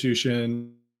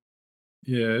constitution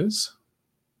is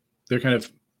they're kind of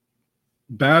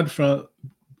bad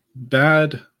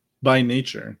by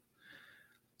nature.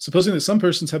 Supposing that some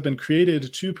persons have been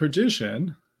created to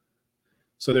perdition,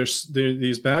 so there's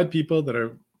these bad people that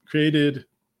are created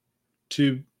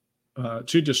to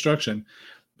destruction.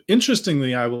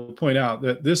 Interestingly, I will point out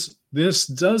that this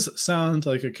does sound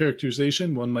like a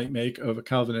characterization one might make of a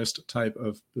Calvinist type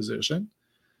of position.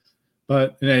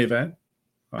 But in any event,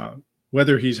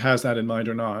 whether he has that in mind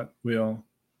or not, we'll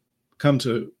come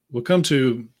to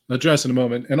address in a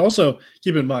moment. And also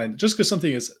keep in mind, just because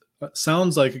something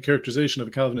sounds like a characterization of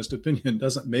a Calvinist opinion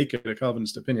doesn't make it a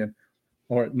Calvinist opinion,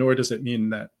 nor does it mean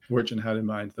that Origen had in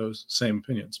mind those same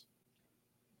opinions.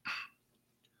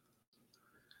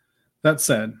 That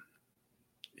said,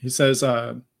 he says,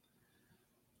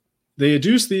 they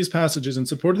adduce these passages in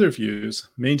support of their views,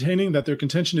 maintaining that their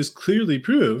contention is clearly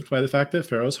proved by the fact that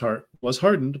Pharaoh's heart was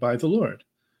hardened by the Lord.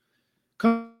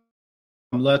 Come,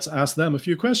 let's ask them a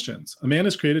few questions. A man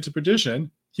is created to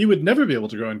perdition. He would never be able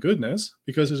to grow in goodness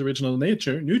because his original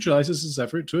nature neutralizes his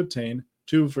effort to attain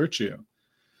to virtue.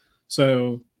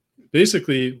 So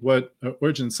basically what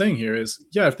Origen's saying here is,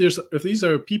 yeah, if these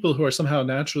are people who are somehow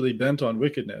naturally bent on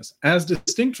wickedness, as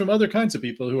distinct from other kinds of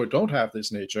people who don't have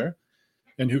this nature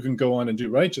and who can go on and do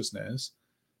righteousness,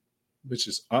 which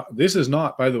is, this is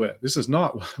not, by the way, this is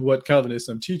not what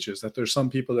Calvinism teaches, that there's some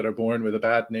people that are born with a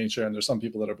bad nature and there's some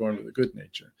people that are born with a good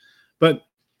nature. But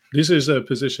this is a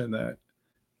position that,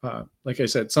 like I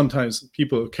said, sometimes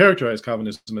people characterize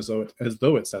Calvinism as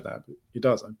though it said that, but it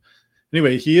doesn't.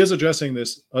 Anyway, he is addressing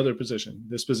this other position,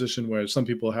 this position where some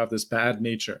people have this bad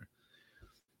nature,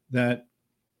 that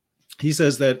he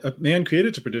says that a man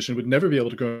created to perdition would never be able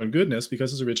to grow in goodness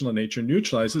because his original nature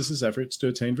neutralizes his efforts to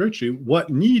attain virtue. What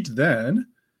need then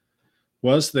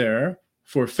was there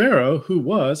for Pharaoh, who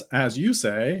was, as you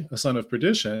say, a son of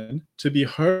perdition, to be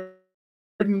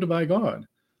hardened by God,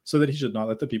 so that he should not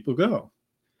let the people go.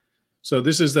 So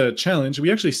this is the challenge.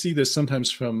 We actually see this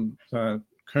sometimes from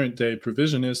current day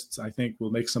provisionists. I think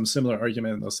will make some similar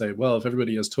argument, and they'll say, well, if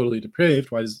everybody is totally depraved,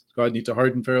 why does God need to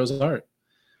harden Pharaoh's heart?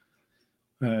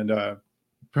 And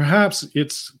perhaps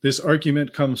this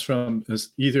argument comes from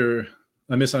either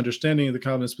a misunderstanding of the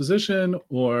Calvinist position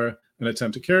or an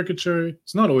attempt to caricature.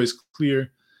 It's not always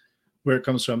clear where it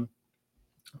comes from,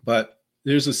 but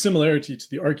there's a similarity to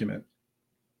the argument.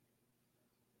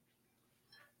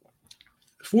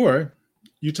 For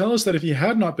you tell us that if he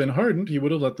had not been hardened, he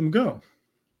would have let them go.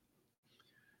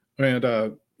 And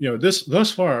this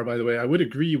thus far, by the way, I would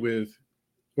agree with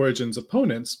Origen's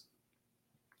opponents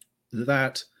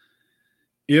that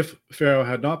if Pharaoh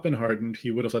had not been hardened, he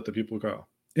would have let the people go.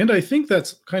 And I think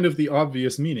that's kind of the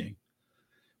obvious meaning.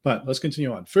 But let's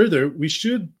continue on. Further, we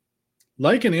should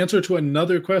like an answer to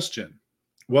another question.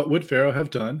 What would Pharaoh have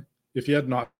done if he had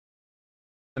not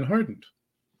been hardened?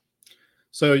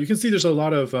 So you can see there's a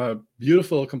lot of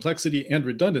beautiful complexity and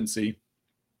redundancy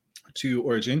to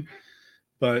Origen.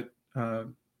 But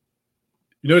you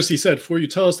notice he said, for you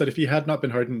tell us that if he had not been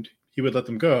hardened, he would let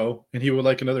them go. And he would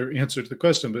like another answer to the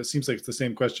question, but it seems like it's the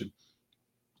same question.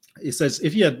 He says,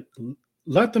 if he had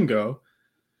let them go,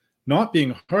 not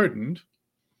being hardened,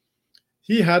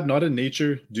 he had not a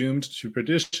nature doomed to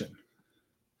perdition.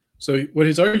 So what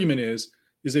his argument is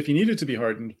if he needed to be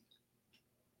hardened,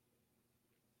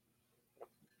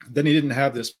 then he didn't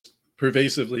have this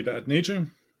pervasively bad nature.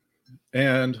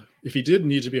 And if he did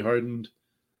need to be hardened,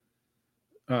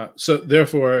 so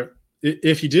therefore,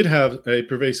 if he did have a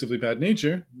pervasively bad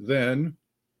nature, then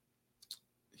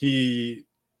you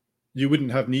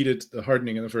wouldn't have needed the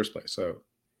hardening in the first place. So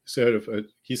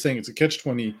he's saying it's a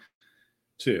catch-22.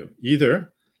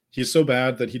 Either he's so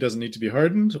bad that he doesn't need to be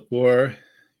hardened, or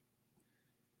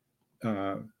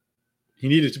he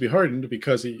needed to be hardened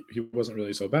because he wasn't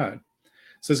really so bad.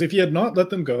 It says, if he had not let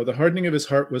them go, the hardening of his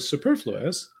heart was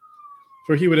superfluous,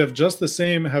 for he would have just the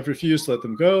same have refused to let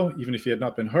them go, even if he had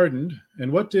not been hardened.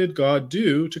 And what did God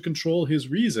do to control his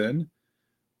reason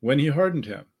when he hardened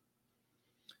him?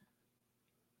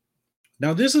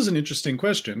 Now, this is an interesting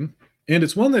question, and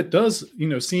it's one that does,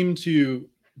 seem to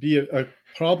be a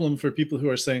problem for people who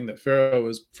are saying that Pharaoh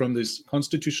was from these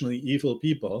constitutionally evil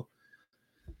people,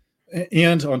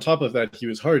 and on top of that, he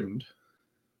was hardened.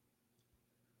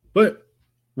 But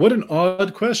what an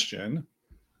odd question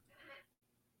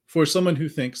for someone who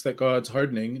thinks that God's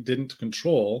hardening didn't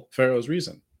control Pharaoh's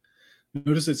reason.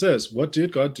 Notice it says, what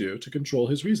did God do to control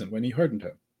his reason when he hardened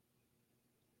him?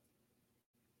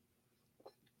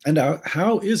 And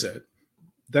how is it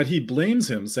that he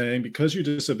blames him, saying, because you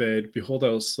disobeyed, behold, I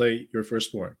will slay your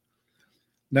firstborn?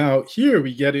 Now, here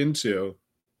we get into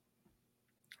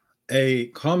a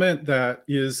comment that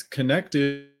is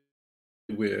connected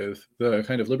with the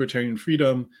kind of libertarian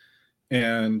freedom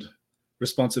and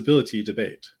responsibility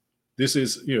debate. This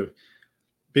is,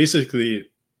 basically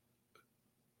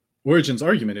Origen's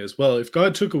argument is, well, if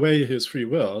God took away his free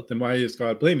will, then why is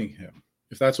God blaming him?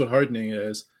 If that's what hardening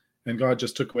is, and God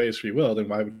just took away his free will, then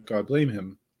why would God blame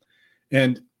him?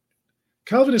 And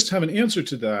Calvinists have an answer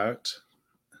to that,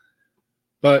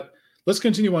 but let's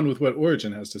continue on with what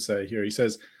Origen has to say here. He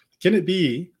says, can it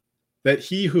be that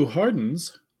he who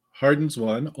hardens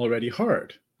one already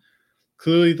hard?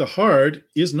 Clearly the hard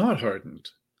is not hardened,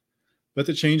 but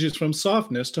the change is from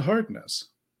softness to hardness.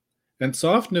 And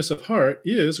softness of heart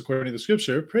is, according to the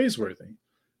scripture, praiseworthy,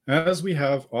 as we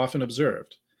have often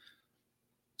observed.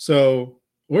 So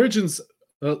Origen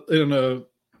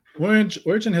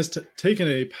has taken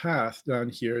a path down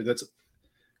here that's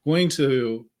going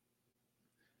to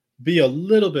be a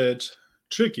little bit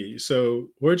tricky. So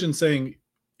Origen's saying,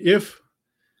 if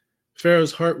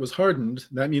Pharaoh's heart was hardened,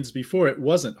 that means before it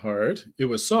wasn't hard, it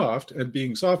was soft, and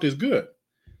being soft is good.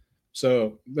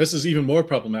 So this is even more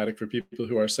problematic for people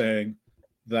who are saying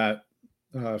that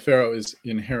Pharaoh is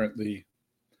inherently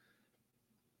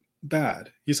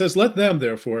bad. He says, let them,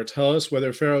 therefore, tell us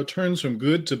whether Pharaoh turns from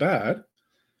good to bad.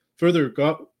 Further,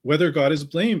 whether God is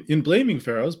in blaming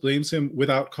Pharaoh, blames him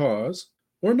without cause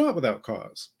or not without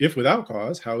cause. If without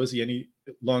cause, how is he any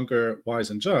longer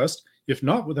wise and just? If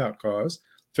not without cause,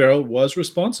 Pharaoh was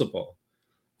responsible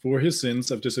for his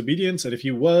sins of disobedience, and if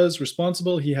he was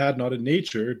responsible, he had not a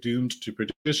nature doomed to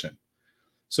perdition.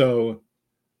 So,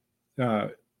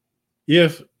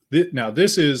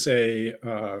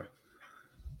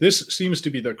 this seems to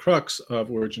be the crux of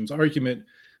Origen's argument,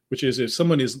 which is if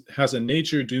someone has a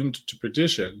nature doomed to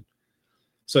perdition,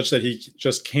 such that he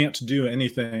just can't do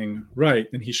anything right,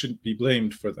 then he shouldn't be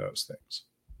blamed for those things.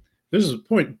 this is a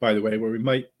point, by the way, where we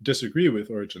might disagree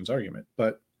with Origen's argument,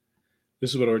 but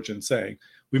this is what Origen's saying.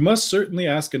 We must certainly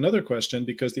ask another question,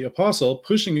 because the apostle,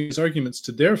 pushing his arguments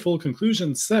to their full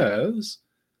conclusion, says,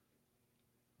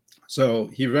 so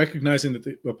he recognizing that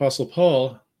the apostle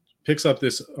Paul picks up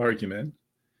this argument,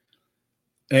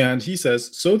 and he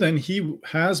says, so then he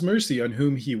has mercy on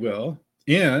whom he will,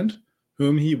 and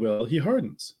whom he will, he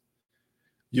hardens.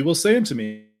 You will say unto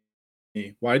me,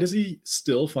 why does he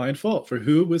still find fault? For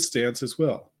who withstands his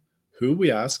will? Who, we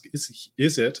ask,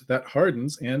 is it that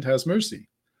hardens and has mercy?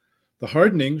 The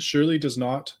hardening surely does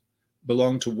not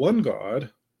belong to one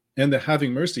God, and the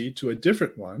having mercy to a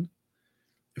different one,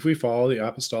 if we follow the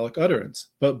apostolic utterance.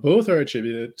 But both are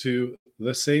attributed to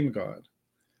the same God.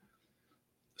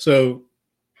 So,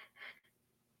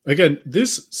 again,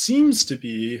 this seems to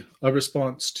be a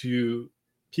response to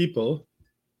people,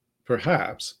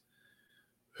 perhaps,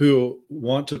 who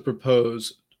want to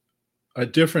propose a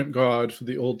different God for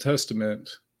the Old Testament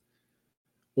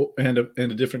and a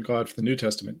different God for the New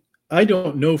Testament. I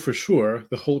don't know for sure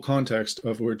the whole context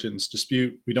of Origen's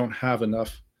dispute. We don't have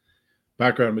enough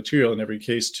background material in every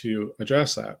case to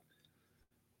address that.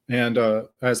 And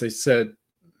as I said,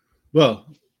 well,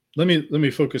 let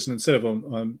me focus instead of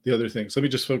on the other things. Let me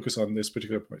just focus on this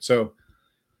particular point. So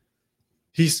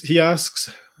he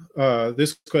asks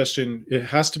this question. It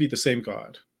has to be the same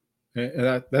God,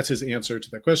 and that's his answer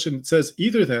to that question. It says,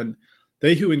 either then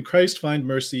they who in Christ find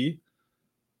mercy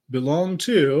belong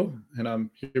to, and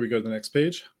here we go to the next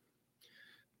page.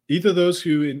 Either those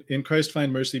who in Christ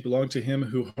find mercy belong to him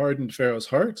who hardened Pharaoh's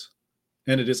heart,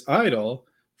 and it is idle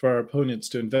for our opponents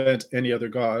to invent any other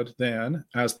God than,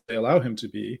 as they allow him to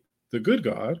be, the good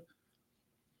God,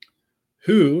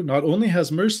 who not only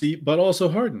has mercy, but also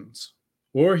hardens,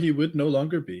 or he would no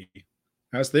longer be,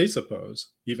 as they suppose,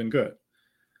 even good.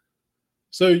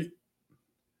 So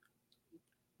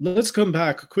let's come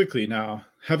back quickly now,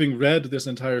 having read this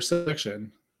entire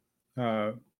section.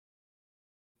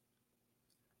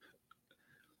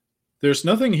 There's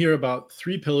nothing here about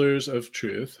three pillars of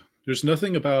truth. There's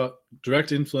nothing about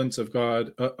direct influence of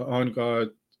God on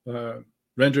God,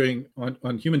 rendering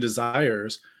on human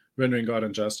desires, rendering God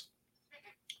unjust.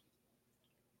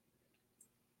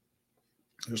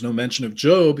 There's no mention of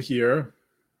Job here.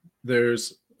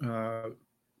 There's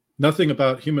nothing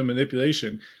about human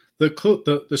manipulation.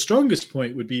 The strongest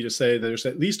point would be to say there's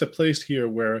at least a place here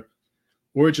where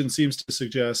Origen seems to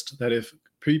suggest that if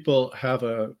people have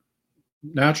a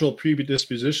natural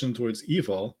predisposition towards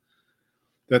evil,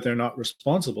 that they're not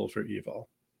responsible for evil.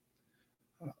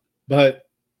 But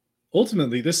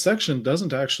ultimately, this section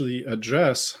doesn't actually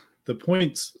address the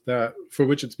points that for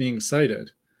which it's being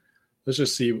cited. Let's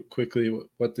just see quickly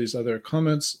what these other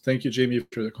comments. Thank you, Jamie,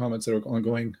 for the comments that are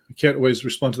ongoing. I can't always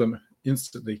respond to them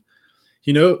instantly.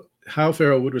 You know how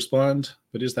Pharaoh would respond,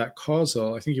 but is that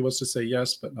causal? I think he wants to say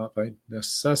yes, but not by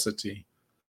necessity.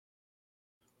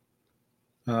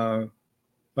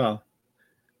 Well,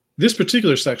 this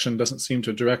particular section doesn't seem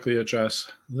to directly address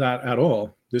that at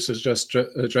all. This is just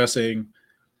addressing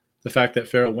the fact that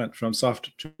Pharaoh went from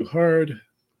soft to hard,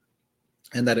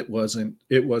 and that it was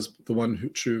the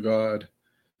one true God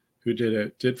who did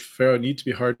it. Did Pharaoh need to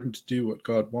be hardened to do what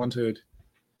God wanted?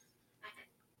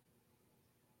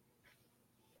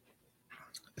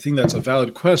 I think that's a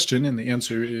valid question, and the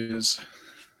answer is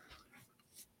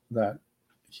that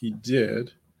he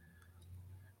did.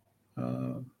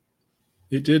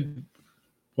 It did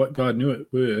what God knew it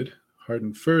would,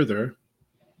 harden further,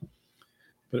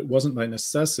 but it wasn't by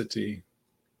necessity.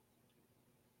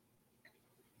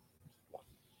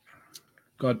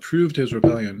 God proved his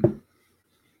rebellion.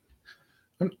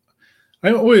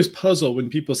 I'm always puzzled when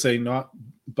people say not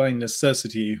by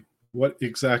necessity, what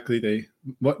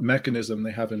mechanism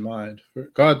they have in mind. For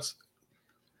God's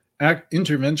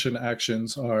intervention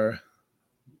actions are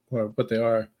what they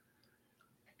are,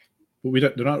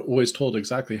 but they're not always told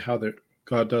exactly how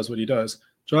God does what he does.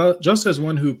 Just as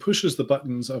one who pushes the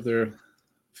buttons of their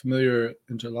familiar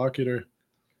interlocutor.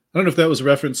 I don't know if that was a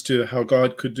reference to how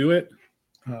God could do it.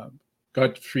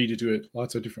 God free to do it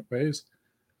lots of different ways.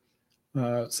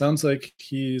 Sounds like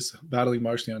he's battling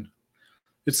Marcion.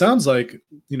 It sounds like,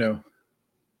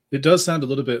 it does sound a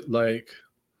little bit like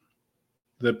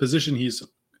the position he's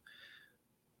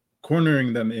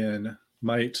cornering them in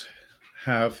might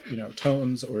have,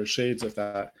 tones or shades of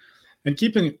that. And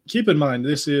keep in mind,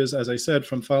 this is, as I said,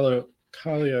 from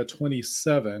Philokalia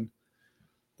 27,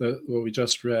 what we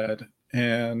just read.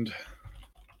 And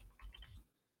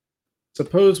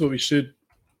suppose I should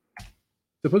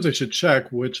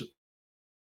check what's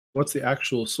the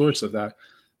actual source of that.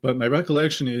 But my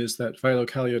recollection is that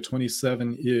Philokalia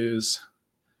 27 is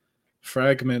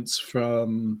fragments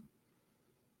from,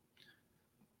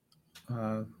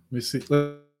 let me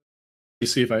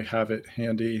see if I have it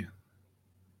handy.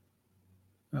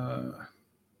 I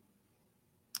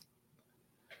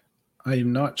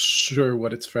am not sure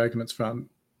what it's fragments from,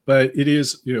 but it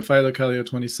is, Philokalia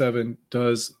 27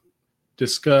 does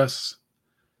discuss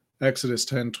Exodus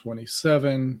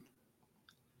 10:27,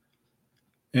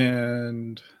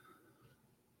 and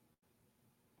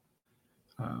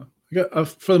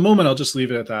for the moment, I'll just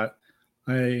leave it at that.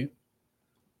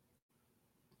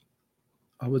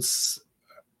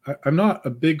 I'm not a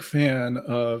big fan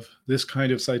of this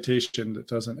kind of citation that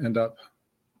doesn't end up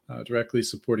directly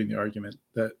supporting the argument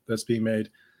that's being made.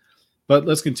 But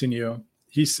let's continue.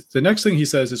 The next thing he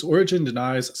says is Origen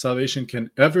denies salvation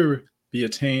can ever be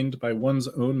attained by one's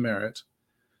own merit,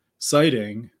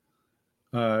 citing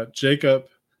Jacob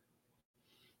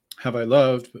have I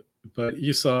loved, but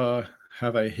Esau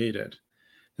have I hated.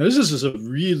 Now, this is a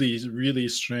really, really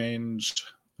strange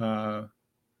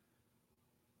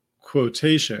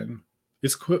quotation.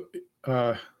 It's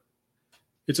a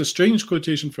strange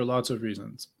quotation for lots of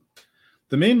reasons.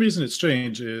 The main reason it's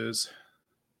strange is,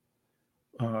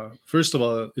 first of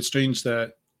all, it's strange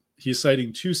that he's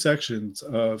citing two sections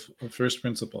of First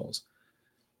Principles,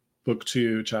 Book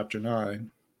 2, Chapter 9,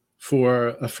 for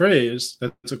a phrase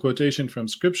that's a quotation from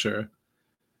Scripture,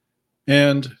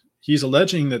 and he's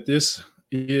alleging that this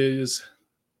is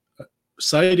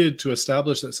cited to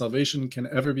establish that salvation can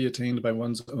ever be attained by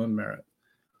one's own merit,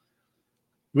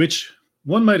 which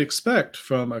one might expect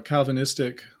from a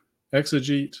Calvinistic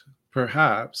exegete,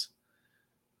 perhaps.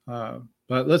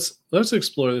 But let's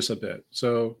explore this a bit.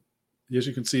 So, as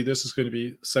you can see, this is going to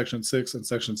be section 6 and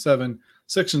section 7.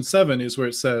 Section 7 is where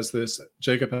it says this,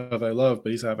 Jacob have I loved,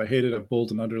 but Esau have I hated. I've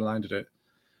bold and underlined it.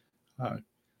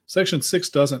 Section 6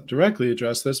 doesn't directly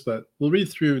address this, but we'll read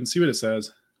through and see what it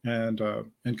says and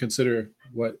consider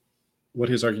what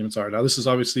his arguments are. Now, this is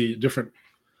obviously different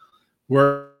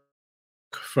work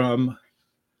from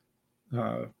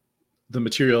the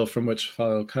material from which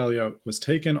Philokalia was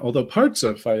taken, although parts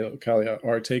of Philokalia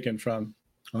are taken from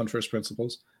on First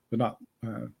Principles, but not.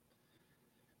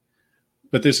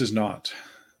 But this is not.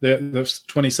 The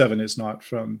 27 is not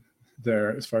from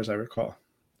there, as far as I recall.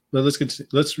 But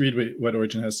let's read what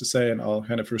Origen has to say, and I'll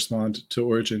kind of respond to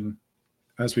Origen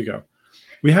as we go.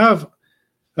 We,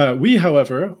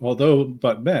 however, although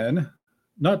but men,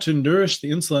 not to nourish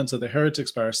the insolence of the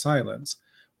heretics by our silence,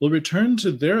 will return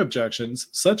to their objections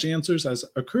such answers as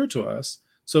occur to us,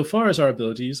 so far as our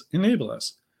abilities enable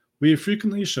us. We have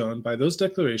frequently shown by those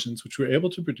declarations which we are able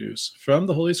to produce from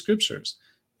the Holy Scriptures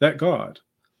that God,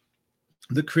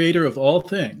 the creator of all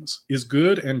things, is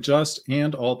good and just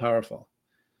and all-powerful.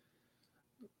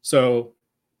 So,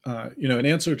 in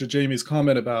answer to Jamie's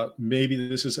comment about maybe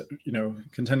this is,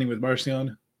 contending with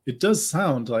Marcion, it does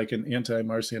sound like an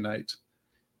anti-Marcionite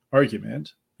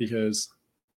argument, because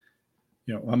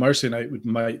a Marcionite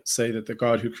might say that the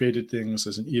God who created things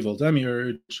is an evil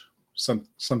demiurge,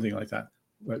 something like that.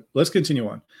 But let's continue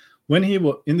on. When he,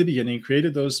 in the beginning,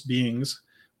 created those beings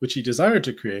which he desired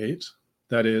to create,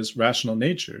 that is, rational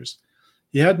natures,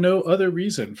 he had no other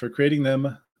reason for creating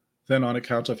them than on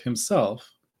account of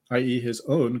himself, i.e., his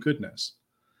own goodness.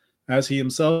 As he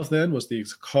himself then was the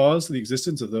cause of the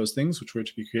existence of those things which were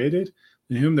to be created,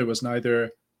 in whom there was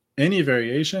neither any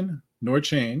variation, nor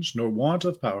change, nor want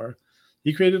of power,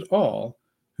 he created all,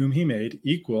 whom he made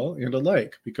equal and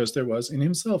alike, because there was in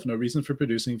himself no reason for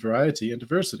producing variety and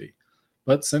diversity.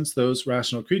 But since those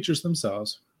rational creatures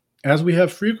themselves, as we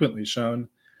have frequently shown,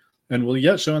 and will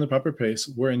yet show in the proper place,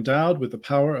 were endowed with the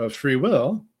power of free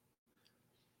will.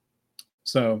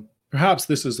 So perhaps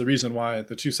this is the reason why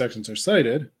the two sections are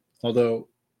cited, although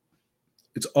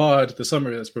it's odd, the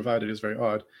summary that's provided is very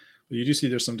odd, but you do see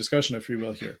there's some discussion of free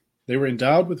will here. They were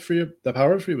endowed with the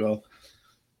power of free will.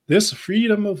 This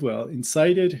freedom of will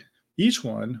incited each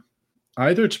one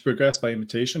either to progress by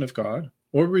imitation of God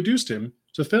or reduced him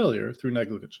to failure through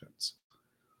negligence.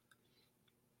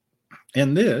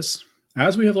 And this,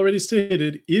 as we have already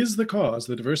stated, is the cause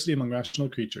of the diversity among rational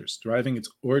creatures, deriving its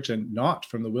origin not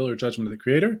from the will or judgment of the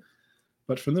Creator,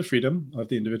 but from the freedom of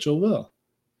the individual will.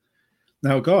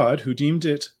 Now God, who deemed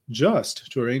it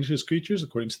just to arrange his creatures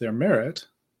according to their merit.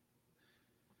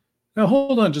 Now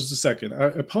hold on just a second.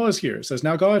 I pause here. It says,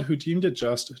 now God, who deemed it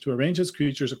just to arrange his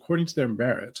creatures according to their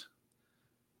merit.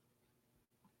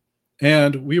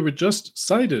 And we were just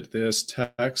cited this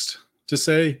text to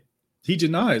say he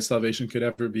denies salvation could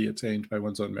ever be attained by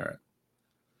one's own merit.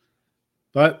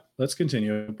 But let's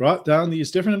continue. Brought down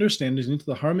these different understandings into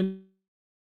the harmony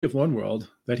of one world,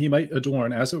 that he might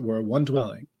adorn, as it were, one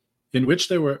dwelling, in which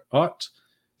there ought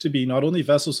to be not only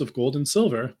vessels of gold and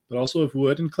silver, but also of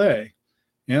wood and clay,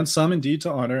 and some indeed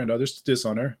to honor and others to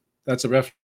dishonor. That's a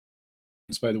reference,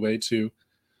 by the way, to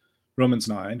Romans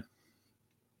 9.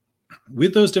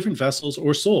 With those different vessels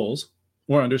or souls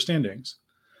or understandings.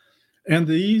 And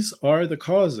these are the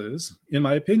causes, in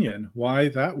my opinion, why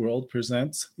that world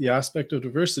presents the aspect of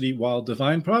diversity, while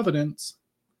divine providence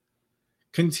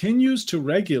continues to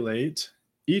regulate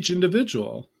each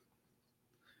individual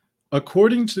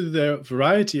according to the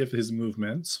variety of his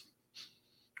movements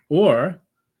or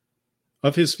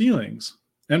of his feelings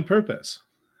and purpose.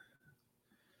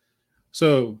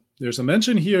 So there's a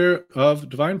mention here of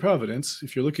divine providence.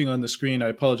 If you're looking on the screen, I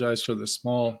apologize for the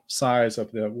small size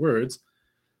of the words,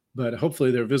 but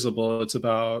hopefully they're visible. It's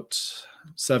about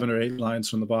 7 or 8 lines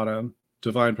from the bottom.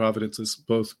 Divine providence is,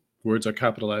 both words are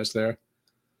capitalized there.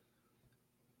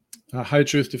 High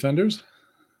Truth Defenders.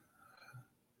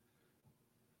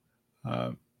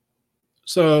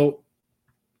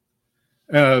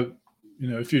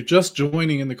 If you're just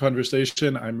joining in the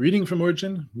conversation, I'm reading from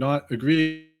Origen, not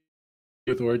agreeing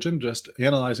with Origen, just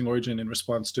analyzing Origen in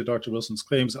response to Dr. Wilson's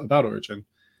claims about Origen.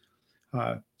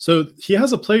 So he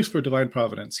has a place for divine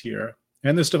providence here,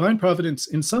 and this divine providence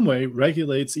in some way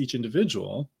regulates each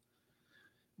individual.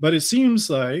 But it seems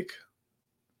like,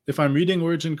 if I'm reading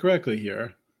Origen correctly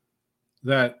here,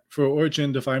 that for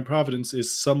Origen, divine providence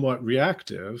is somewhat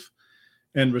reactive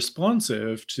and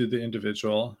responsive to the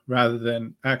individual rather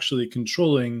than actually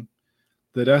controlling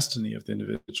the destiny of the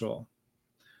individual.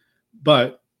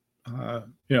 But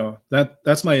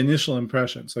that's my initial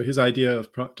impression. So his idea of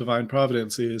divine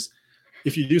providence is,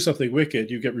 if you do something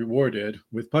wicked, you get rewarded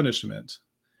with punishment.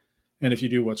 And if you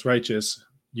do what's righteous,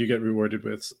 you get rewarded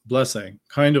with blessing,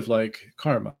 kind of like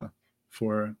karma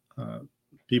for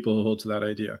people who hold to that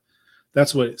idea.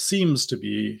 That's what it seems to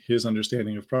be his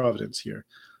understanding of providence here.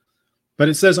 But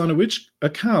it says, on which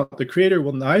account the Creator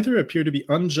will neither appear to be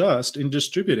unjust in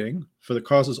distributing, for the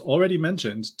causes already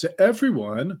mentioned, to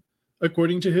everyone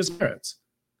according to his merits.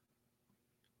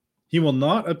 He will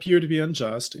not appear to be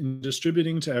unjust in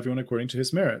distributing to everyone according to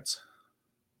his merits.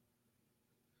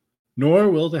 Nor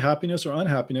will the happiness or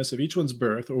unhappiness of each one's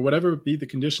birth, or whatever be the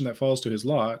condition that falls to his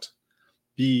lot,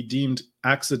 be deemed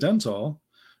accidental,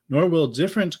 nor will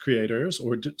different creators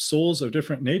or souls of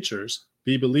different natures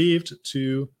be believed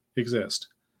to exist.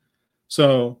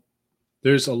 So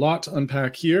there's a lot to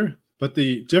unpack here, but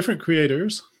the different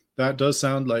creators, that does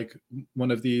sound like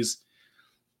one of these,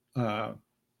 I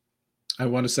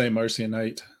want to say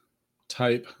Marcionite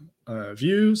type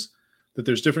views, that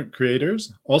there's different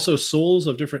creators, also souls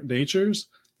of different natures.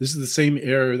 This is the same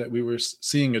error that we were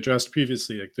seeing addressed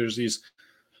previously. Like, there's these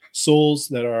souls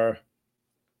that are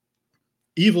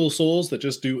evil souls that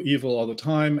just do evil all the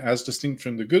time, as distinct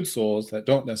from the good souls that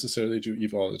don't necessarily do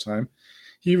evil all the time.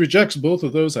 He rejects both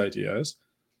of those ideas.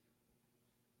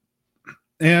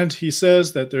 And he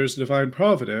says that there's divine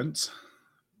providence,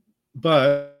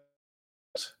 but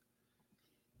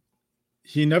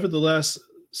he nevertheless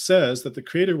says that the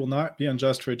Creator will not be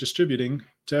unjust for distributing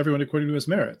to everyone according to his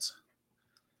merits.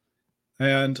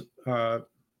 And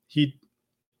he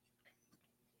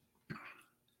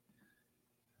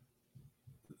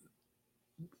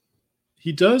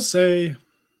does say,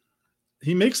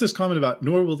 he makes this comment about,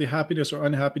 nor will the happiness or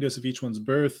unhappiness of each one's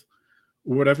birth,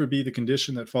 or whatever be the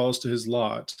condition that falls to his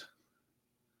lot,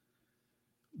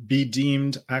 be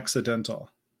deemed accidental.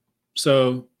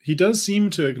 So he does seem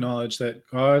to acknowledge that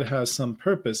God has some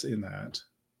purpose in that.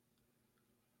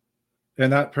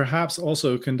 And that perhaps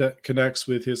also connects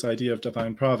with his idea of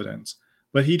divine providence.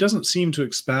 But he doesn't seem to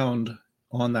expound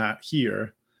on that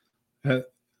here.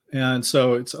 And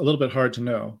so it's a little bit hard to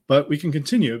know. But we can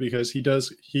continue, because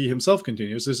he himself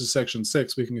continues. This is section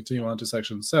 6. We can continue on to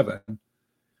section 7.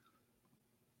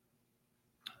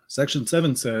 Section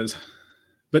 7 says,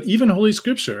 but even Holy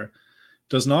Scripture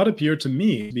does not appear to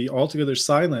me to be altogether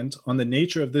silent on the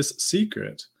nature of this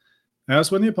secret, as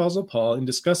when the Apostle Paul, in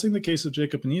discussing the case of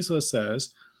Jacob and Esau,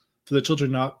 says, for the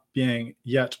children not being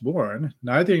yet born,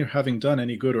 neither having done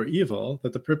any good or evil,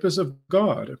 that the purpose of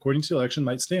God, according to election,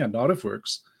 might stand, not of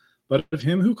works, but of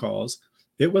him who calls.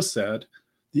 It was said,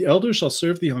 the elder shall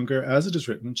serve the younger, as it is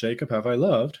written, Jacob have I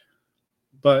loved,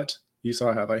 but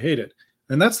Esau have I hated.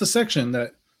 And that's the section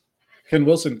that Ken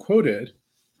Wilson quoted.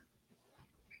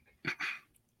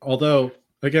 Although,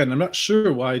 again, I'm not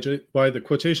sure why the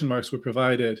quotation marks were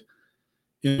provided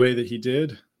in the way that he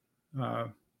did,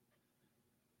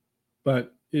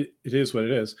 but it is what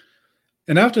it is.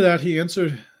 And after that, he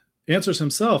answers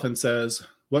himself and says,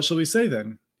 what shall we say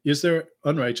then? Is there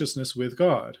unrighteousness with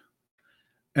God?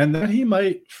 and that he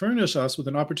might furnish us with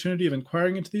an opportunity of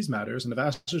inquiring into these matters and of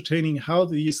ascertaining how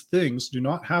these things do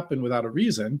not happen without a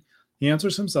reason, he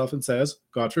answers himself and says,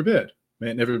 God forbid,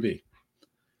 may it never be.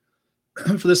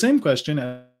 For the same question,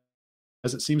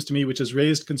 as it seems to me, which is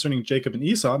raised concerning Jacob and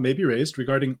Esau, may be raised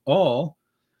regarding all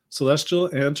celestial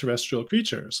and terrestrial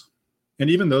creatures, and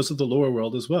even those of the lower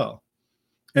world as well.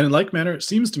 And in like manner, it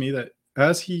seems to me that,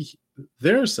 as he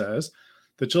there says,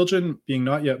 the children being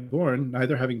not yet born,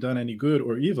 neither having done any good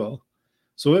or evil,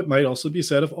 so it might also be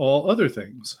said of all other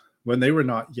things, when they were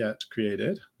not yet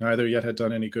created, neither yet had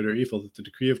done any good or evil, that the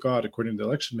decree of God according to the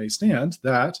election may stand,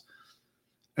 that,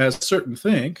 as certain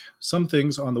think, some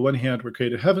things on the one hand were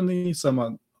created heavenly, some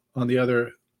on the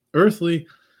other earthly,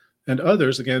 and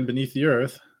others again beneath the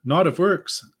earth, not of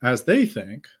works, as they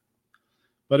think,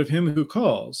 but of him who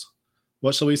calls.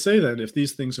 What shall we say then, if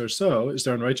these things are so? Is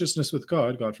there unrighteousness with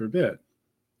God? God forbid.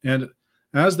 And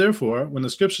as therefore, when the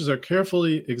scriptures are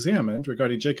carefully examined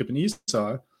regarding Jacob and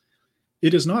Esau,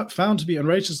 it is not found to be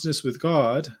unrighteousness with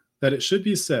God that it should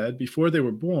be said, before they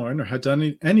were born or had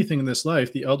done anything in this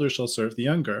life, the elder shall serve the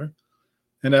younger.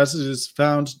 And as it is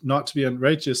found not to be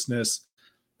unrighteousness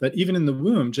that even in the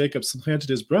womb Jacob supplanted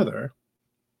his brother,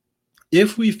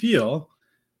 if we feel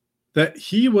that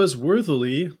he was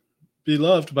worthily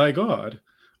beloved by God,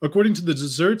 according to the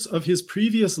deserts of his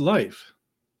previous life,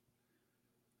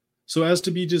 so as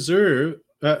to deserve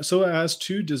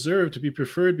to be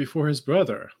preferred before his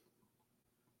brother,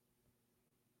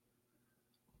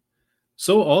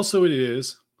 so also it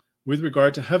is with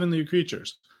regard to heavenly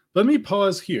creatures. Let me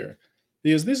pause here,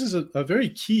 because this is a very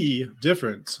key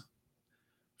difference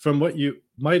from what you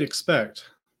might expect.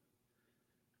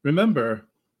 Remember,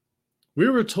 we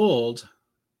were told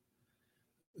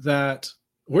that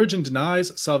Origen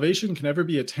denies salvation can ever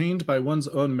be attained by one's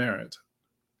own merit.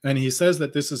 And he says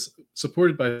that this is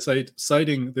supported by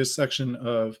citing this section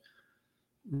of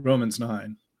Romans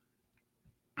 9.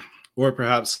 Or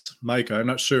perhaps Micah. I'm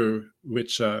not sure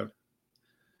which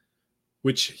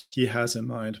he has in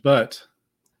mind, but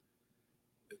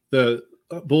the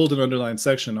bold and underlined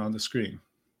section on the screen.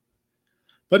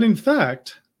 But in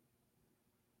fact,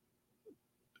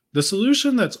 the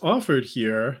solution that's offered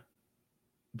here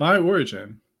by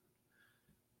Origen,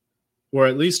 or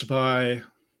at least by,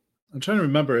 I'm trying to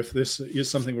remember if this is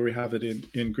something where we have it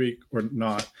in Greek or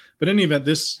not, but in any event,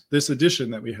 this edition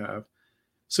that we have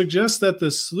suggests that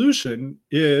the solution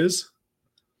is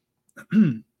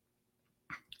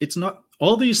it's not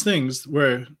all these things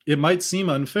where it might seem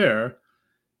unfair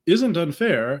isn't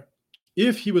unfair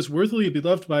if he was worthily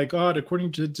beloved by God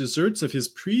according to the deserts of his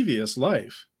previous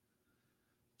life,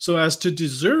 so as to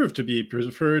deserve to be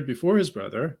preferred before his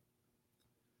brother.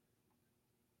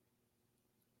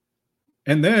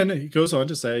 And then he goes on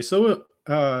to say, so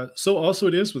also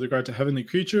it is with regard to heavenly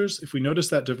creatures. If we notice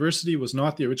that diversity was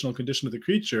not the original condition of the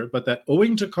creature, but that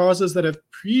owing to causes that have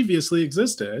previously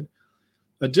existed,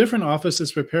 a different office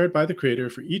is prepared by the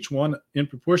Creator for each one in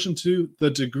proportion to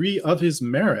the degree of his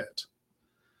merit.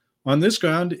 On this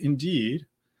ground, indeed,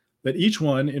 that each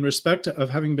one, in respect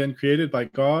of having been created by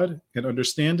God and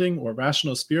understanding or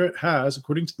rational spirit, has,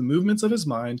 according to the movements of his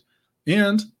mind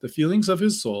and the feelings of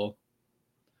his soul,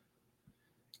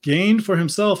 gained for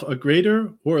himself a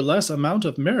greater or less amount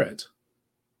of merit,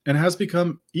 and has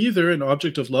become either an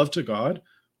object of love to God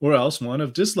or else one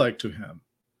of dislike to him.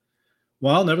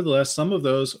 While nevertheless some of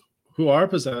those who are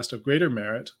possessed of greater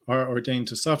merit are ordained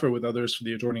to suffer with others for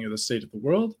the adorning of the state of the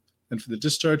world and for the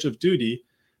discharge of duty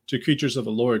to creatures of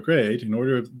a lower grade, in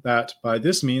order that by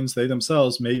this means they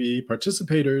themselves may be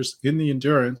participators in the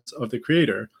endurance of the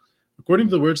Creator, according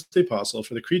to the words of the Apostle,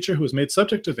 for the creature who was made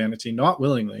subject to vanity, not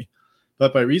willingly,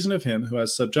 but by reason of him who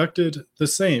has subjected the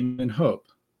same in hope.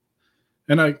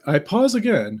 And I pause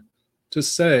again to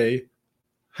say,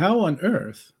 how on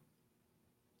earth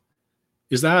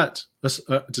is that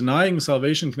denying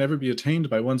salvation can never be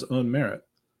attained by one's own merit?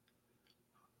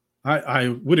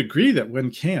 I would agree that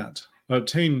one can't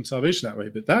obtain salvation that way,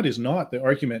 but that is not the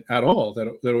argument at all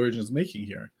that Origen is making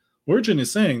here. Origen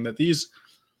is saying that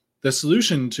the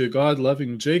solution to God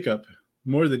loving Jacob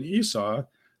more than Esau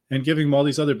and giving him all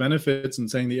these other benefits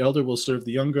and saying the elder will serve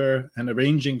the younger and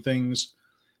arranging things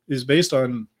is based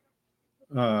on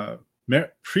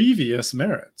previous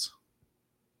merits.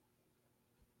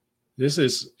 This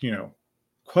is,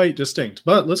 quite distinct.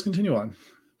 But let's continue on.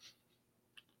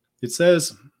 It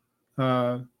says,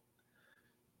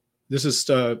 this is,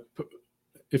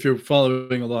 if you're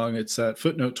following along, it's at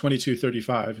footnote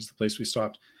 2235 is the place we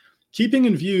stopped. Keeping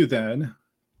in view, then,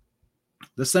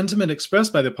 the sentiment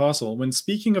expressed by the apostle when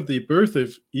speaking of the birth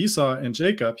of Esau and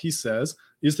Jacob, he says,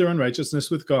 is there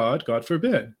unrighteousness with God? God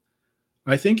forbid.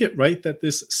 I think it right that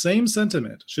this same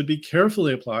sentiment should be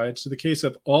carefully applied to the case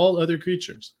of all other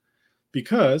creatures,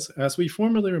 because, as we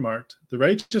formerly remarked, the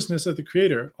righteousness of the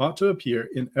Creator ought to appear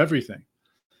in everything.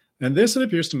 And this, it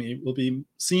appears to me, will be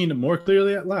seen more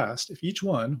clearly at last if each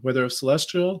one, whether of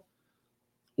celestial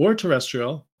or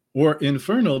terrestrial or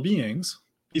infernal beings,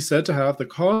 be said to have the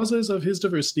causes of his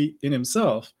diversity in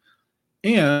himself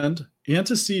and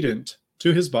antecedent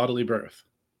to his bodily birth.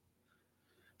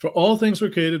 For all things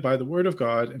were created by the word of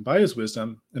God and by his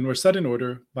wisdom, and were set in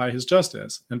order by his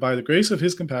justice, and by the grace of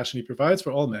his compassion he provides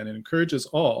for all men and encourages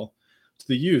all to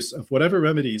the use of whatever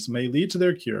remedies may lead to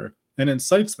their cure and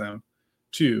incites them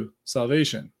to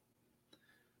salvation.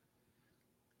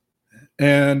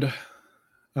 And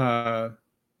I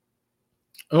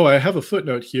have a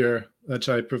footnote here that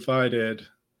I provided. I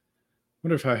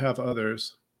wonder if I have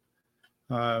others.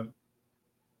 I'll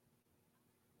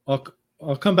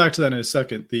come back to that in a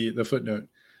second, the footnote.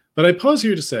 But I pause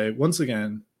here to say, once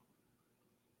again,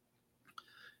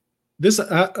 this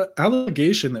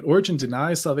allegation that Origen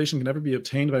denies salvation can never be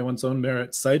obtained by one's own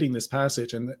merit, citing this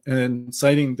passage and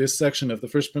citing this section of the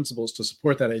First Principles to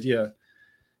support that idea,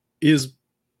 is,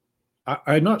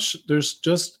 I'm not sure,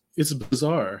 it's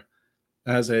bizarre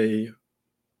as a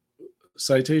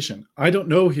citation. I don't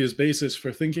know his basis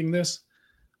for thinking this.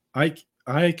 I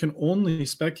can only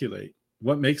speculate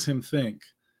what makes him think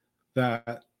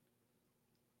that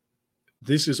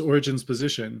this is Origen's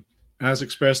position as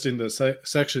expressed in the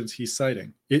sections he's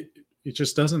citing. It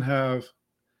just doesn't have,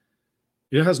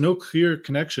 it has no clear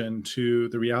connection to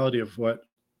the reality of what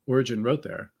Origen wrote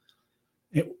there.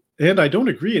 And I don't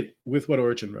agree with what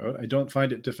Origen wrote. I don't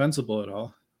find it defensible at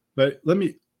all. But let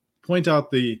me point out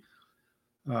the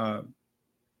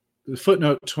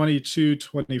footnote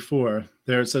 22-24.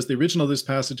 There it says, the original of this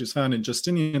passage is found in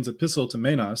Justinian's epistle to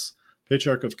Menas,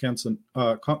 Patriarch of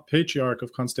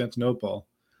Constantinople.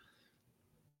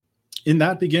 In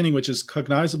that beginning, which is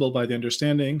cognizable by the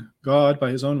understanding, God, by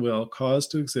his own will,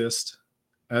 caused to exist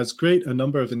as great a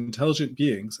number of intelligent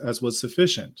beings as was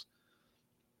sufficient.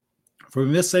 For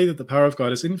we must say that the power of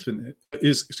God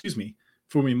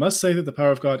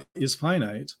is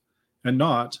finite, and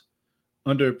not,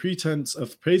 under pretense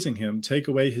of praising him, take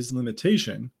away his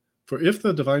limitation. For if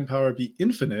the divine power be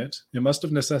infinite, it must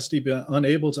of necessity be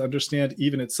unable to understand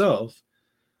even itself,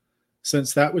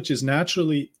 since that which is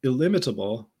naturally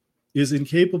illimitable is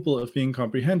incapable of being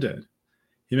comprehended.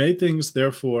 He made things,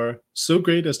 therefore, so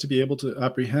great as to be able to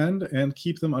apprehend and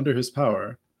keep them under his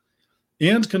power,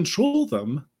 and control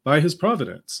them by his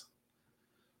providence.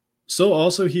 So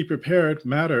also he prepared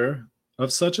matter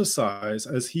of such a size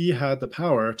as he had the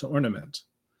power to ornament.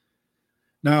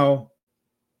 Now,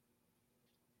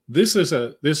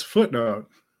 this footnote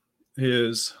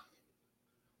is,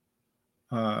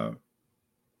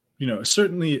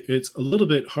 certainly it's a little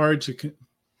bit hard to,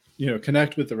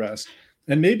 connect with the rest.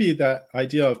 And maybe that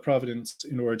idea of providence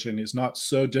in Origen is not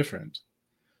so different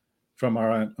from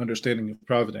our understanding of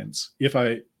providence. If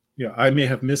I may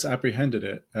have misapprehended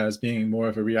it as being more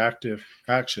of a reactive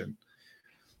action,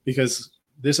 because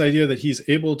this idea that he's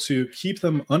able to keep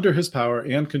them under his power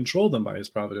and control them by his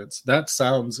providence, that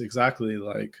sounds exactly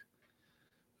like,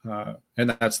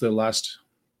 and that's the last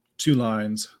two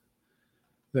lines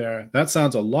there, that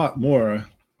sounds a lot more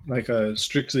like a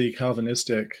strictly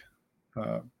Calvinistic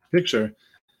picture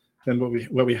than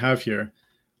what we have here.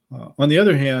 On the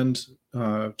other hand,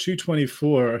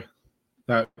 224,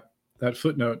 that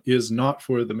footnote is not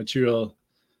for the material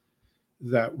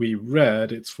that we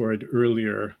read, it's for an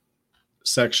earlier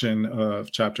section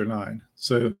of chapter 9.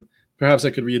 So perhaps I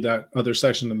could read that other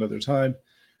section another time.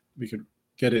 We could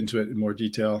get into it in more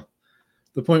detail.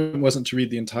 The point wasn't to read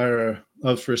the entire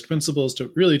of First Principles,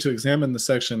 to examine the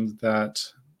section that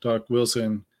Doc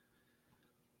Wilson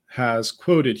has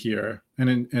quoted here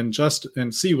and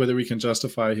see whether we can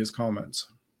justify his comments.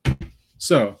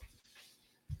 So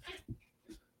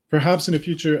perhaps in a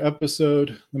future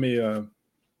episode, let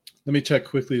me check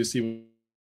quickly to see what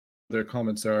their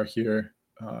comments are here.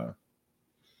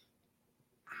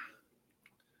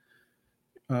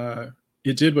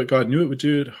 It did what God knew it would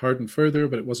do, it hardened further,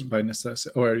 but it wasn't by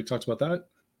necessity. Oh, I already talked about that.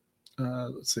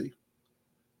 Let's see.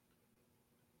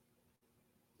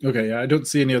 Okay, yeah, I don't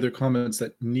see any other comments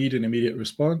that need an immediate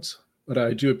response, but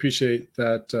I do appreciate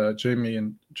that, Jamie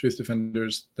and Truth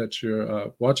Defenders, that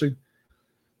you're watching.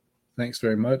 Thanks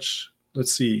very much.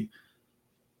 Let's see.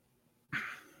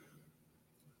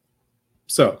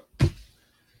 So,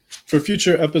 for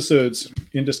future episodes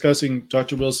in discussing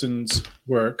Dr. Wilson's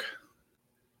work,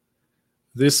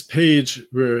 this page,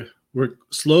 we're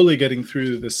slowly getting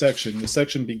through the section. The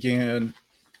section began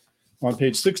on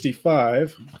page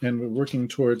 65, and we're working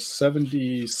towards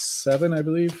 77, I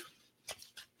believe.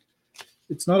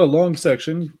 It's not a long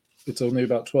section. It's only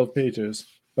about 12 pages,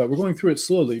 but we're going through it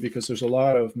slowly because there's a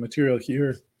lot of material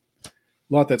here, a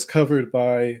lot that's covered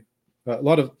by, a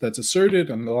lot of that's asserted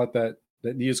and a lot that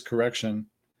needs correction,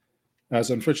 as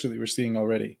unfortunately we're seeing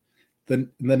already. Then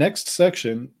in the next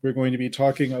section, we're going to be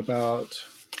talking about,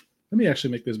 let me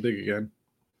actually make this big again.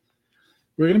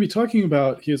 We're going to be talking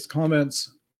about his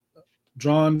comments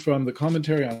drawn from the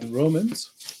commentary on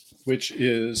Romans, which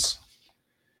is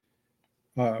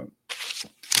an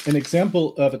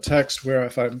example of a text where,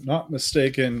 if I'm not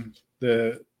mistaken,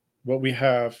 what we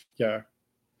have, yeah.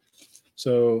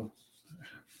 So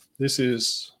this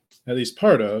is at least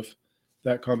part of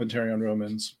that commentary on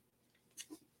Romans.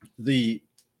 The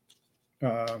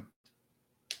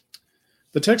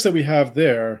text that we have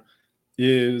there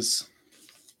is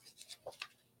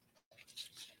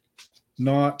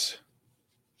not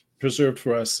preserved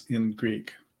for us in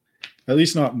Greek, at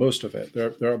least not most of it.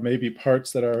 There are maybe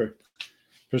parts that are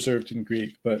preserved in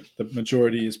Greek, but the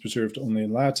majority is preserved only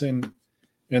in Latin,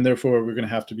 and therefore we're going to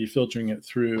have to be filtering it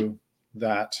through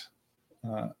that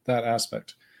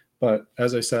aspect. But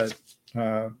as I said,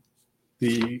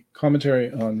 the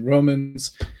commentary on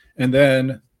Romans, and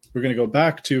then we're going to go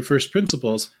back to first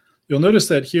principles. You'll notice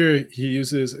that here he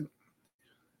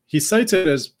cites it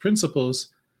as principles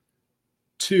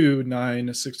 2,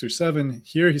 9, 6 or 7.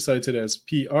 Here he cites it as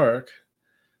P arc,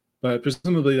 but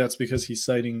presumably that's because he's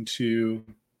citing to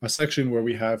a section where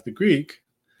we have the Greek,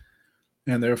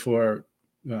 and therefore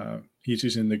he's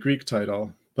using the Greek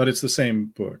title, but it's the same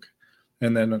book.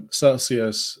 And then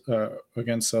Celsius,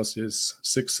 against Celsius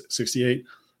 668.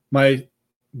 My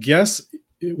guess,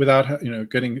 without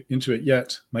getting into it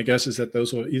yet, my guess is that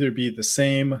those will either be the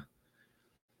same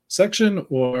section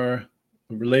or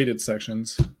related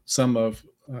sections. Some of,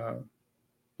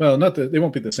 well, not that they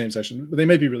won't be the same section, but they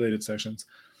may be related sections.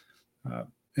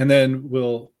 And then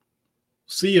we'll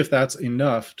see if that's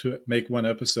enough to make one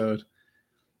episode.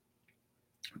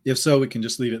 If so, we can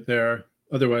just leave it there.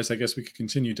 Otherwise, I guess we could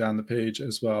continue down the page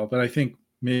as well. But I think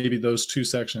maybe those two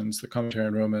sections, the commentary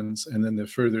on Romans and then the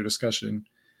further discussion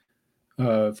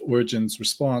of Origen's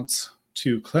response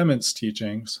to Clement's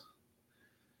teachings,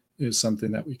 is something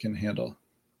that we can handle.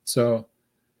 So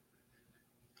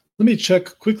let me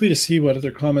check quickly to see what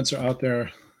other comments are out there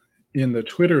in the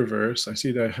Twitterverse. I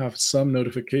see that I have some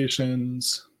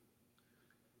notifications.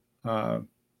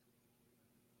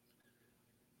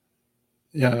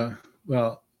 Yeah,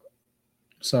 well,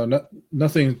 so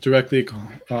nothing directly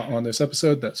on this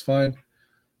episode. That's fine.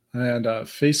 And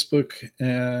Facebook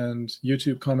and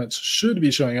YouTube comments should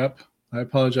be showing up. I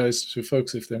apologize to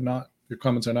folks if they're not. Your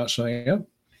comments are not showing up.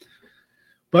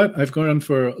 But I've gone on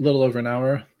for a little over an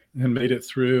hour and made it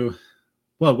through,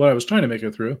 well, what I was trying to make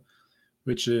it through,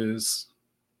 which is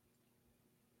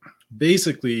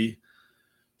basically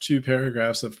 2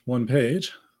 paragraphs of 1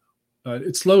 page.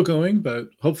 It's slow going, but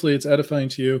hopefully it's edifying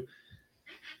to you.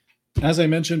 As I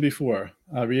mentioned before,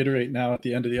 I'll reiterate now at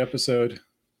the end of the episode,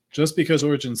 just because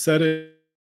Origen said it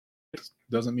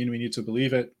doesn't mean we need to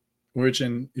believe it.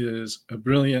 Origen is a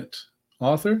brilliant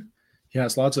author. He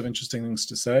has lots of interesting things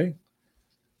to say.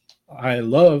 I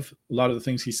love a lot of the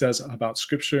things he says about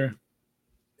Scripture,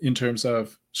 in terms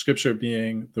of Scripture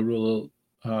being the rule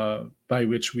by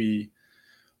which we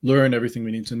learn everything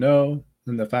we need to know,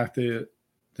 and the fact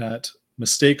that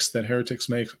mistakes that heretics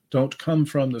make don't come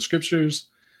from the Scriptures,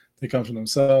 they come from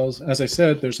themselves. As I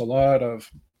said, there's a lot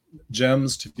of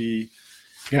gems to be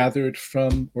gathered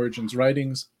from Origen's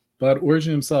writings, but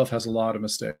Origen himself has a lot of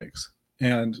mistakes.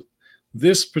 And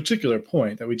this particular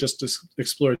point that we just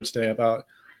explored today about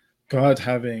God's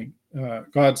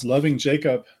loving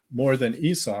Jacob more than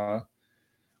Esau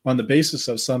on the basis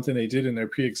of something they did in their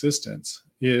pre-existence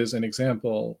is an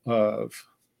example of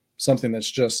something that's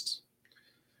just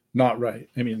not right.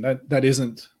 I mean, that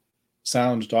isn't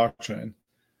sound doctrine.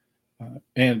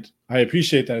 And I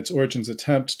appreciate that it's Origen's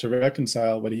attempt to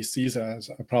reconcile what he sees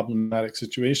as a problematic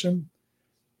situation.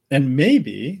 And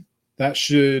maybe that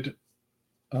should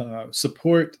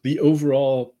support the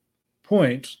overall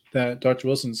point that Dr.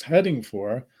 Wilson's heading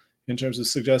for, in terms of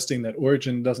suggesting that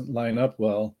Origen doesn't line up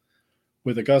well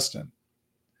with Augustine.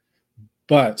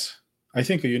 But I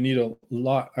think you need a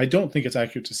lot. I don't think it's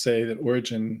accurate to say that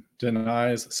Origen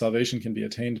denies that salvation can be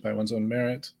attained by one's own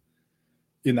merit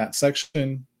in that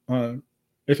section.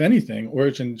 If anything,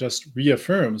 Origen just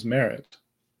reaffirms merit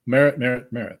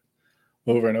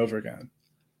over and over again.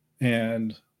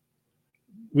 And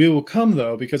we will come,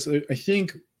 though, because I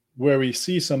think where we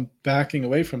see some backing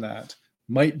away from that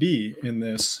might be in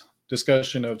this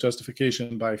discussion of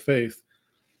justification by faith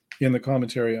in the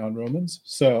commentary on Romans.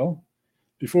 So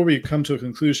before we come to a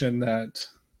conclusion that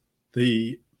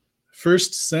the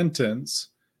first sentence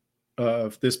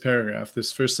of this paragraph,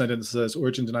 this first sentence says,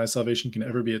 Origen denies salvation can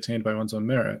ever be attained by one's own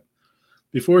merit.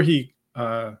 Before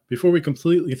we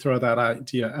completely throw that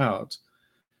idea out,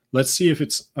 let's see if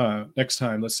it's, next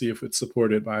time, let's see if it's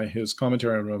supported by his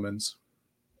commentary on Romans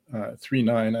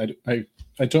 3:9.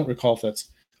 I don't recall if that's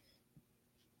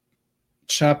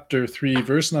chapter 3,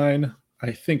 verse 9.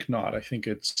 I think not. I think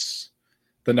it's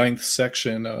the 9th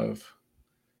section of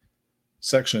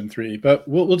section 3, but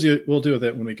we'll deal with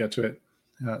it when we get to it.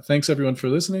 Thanks everyone for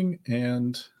listening,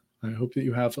 and I hope that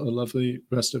you have a lovely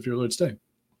rest of your Lord's Day.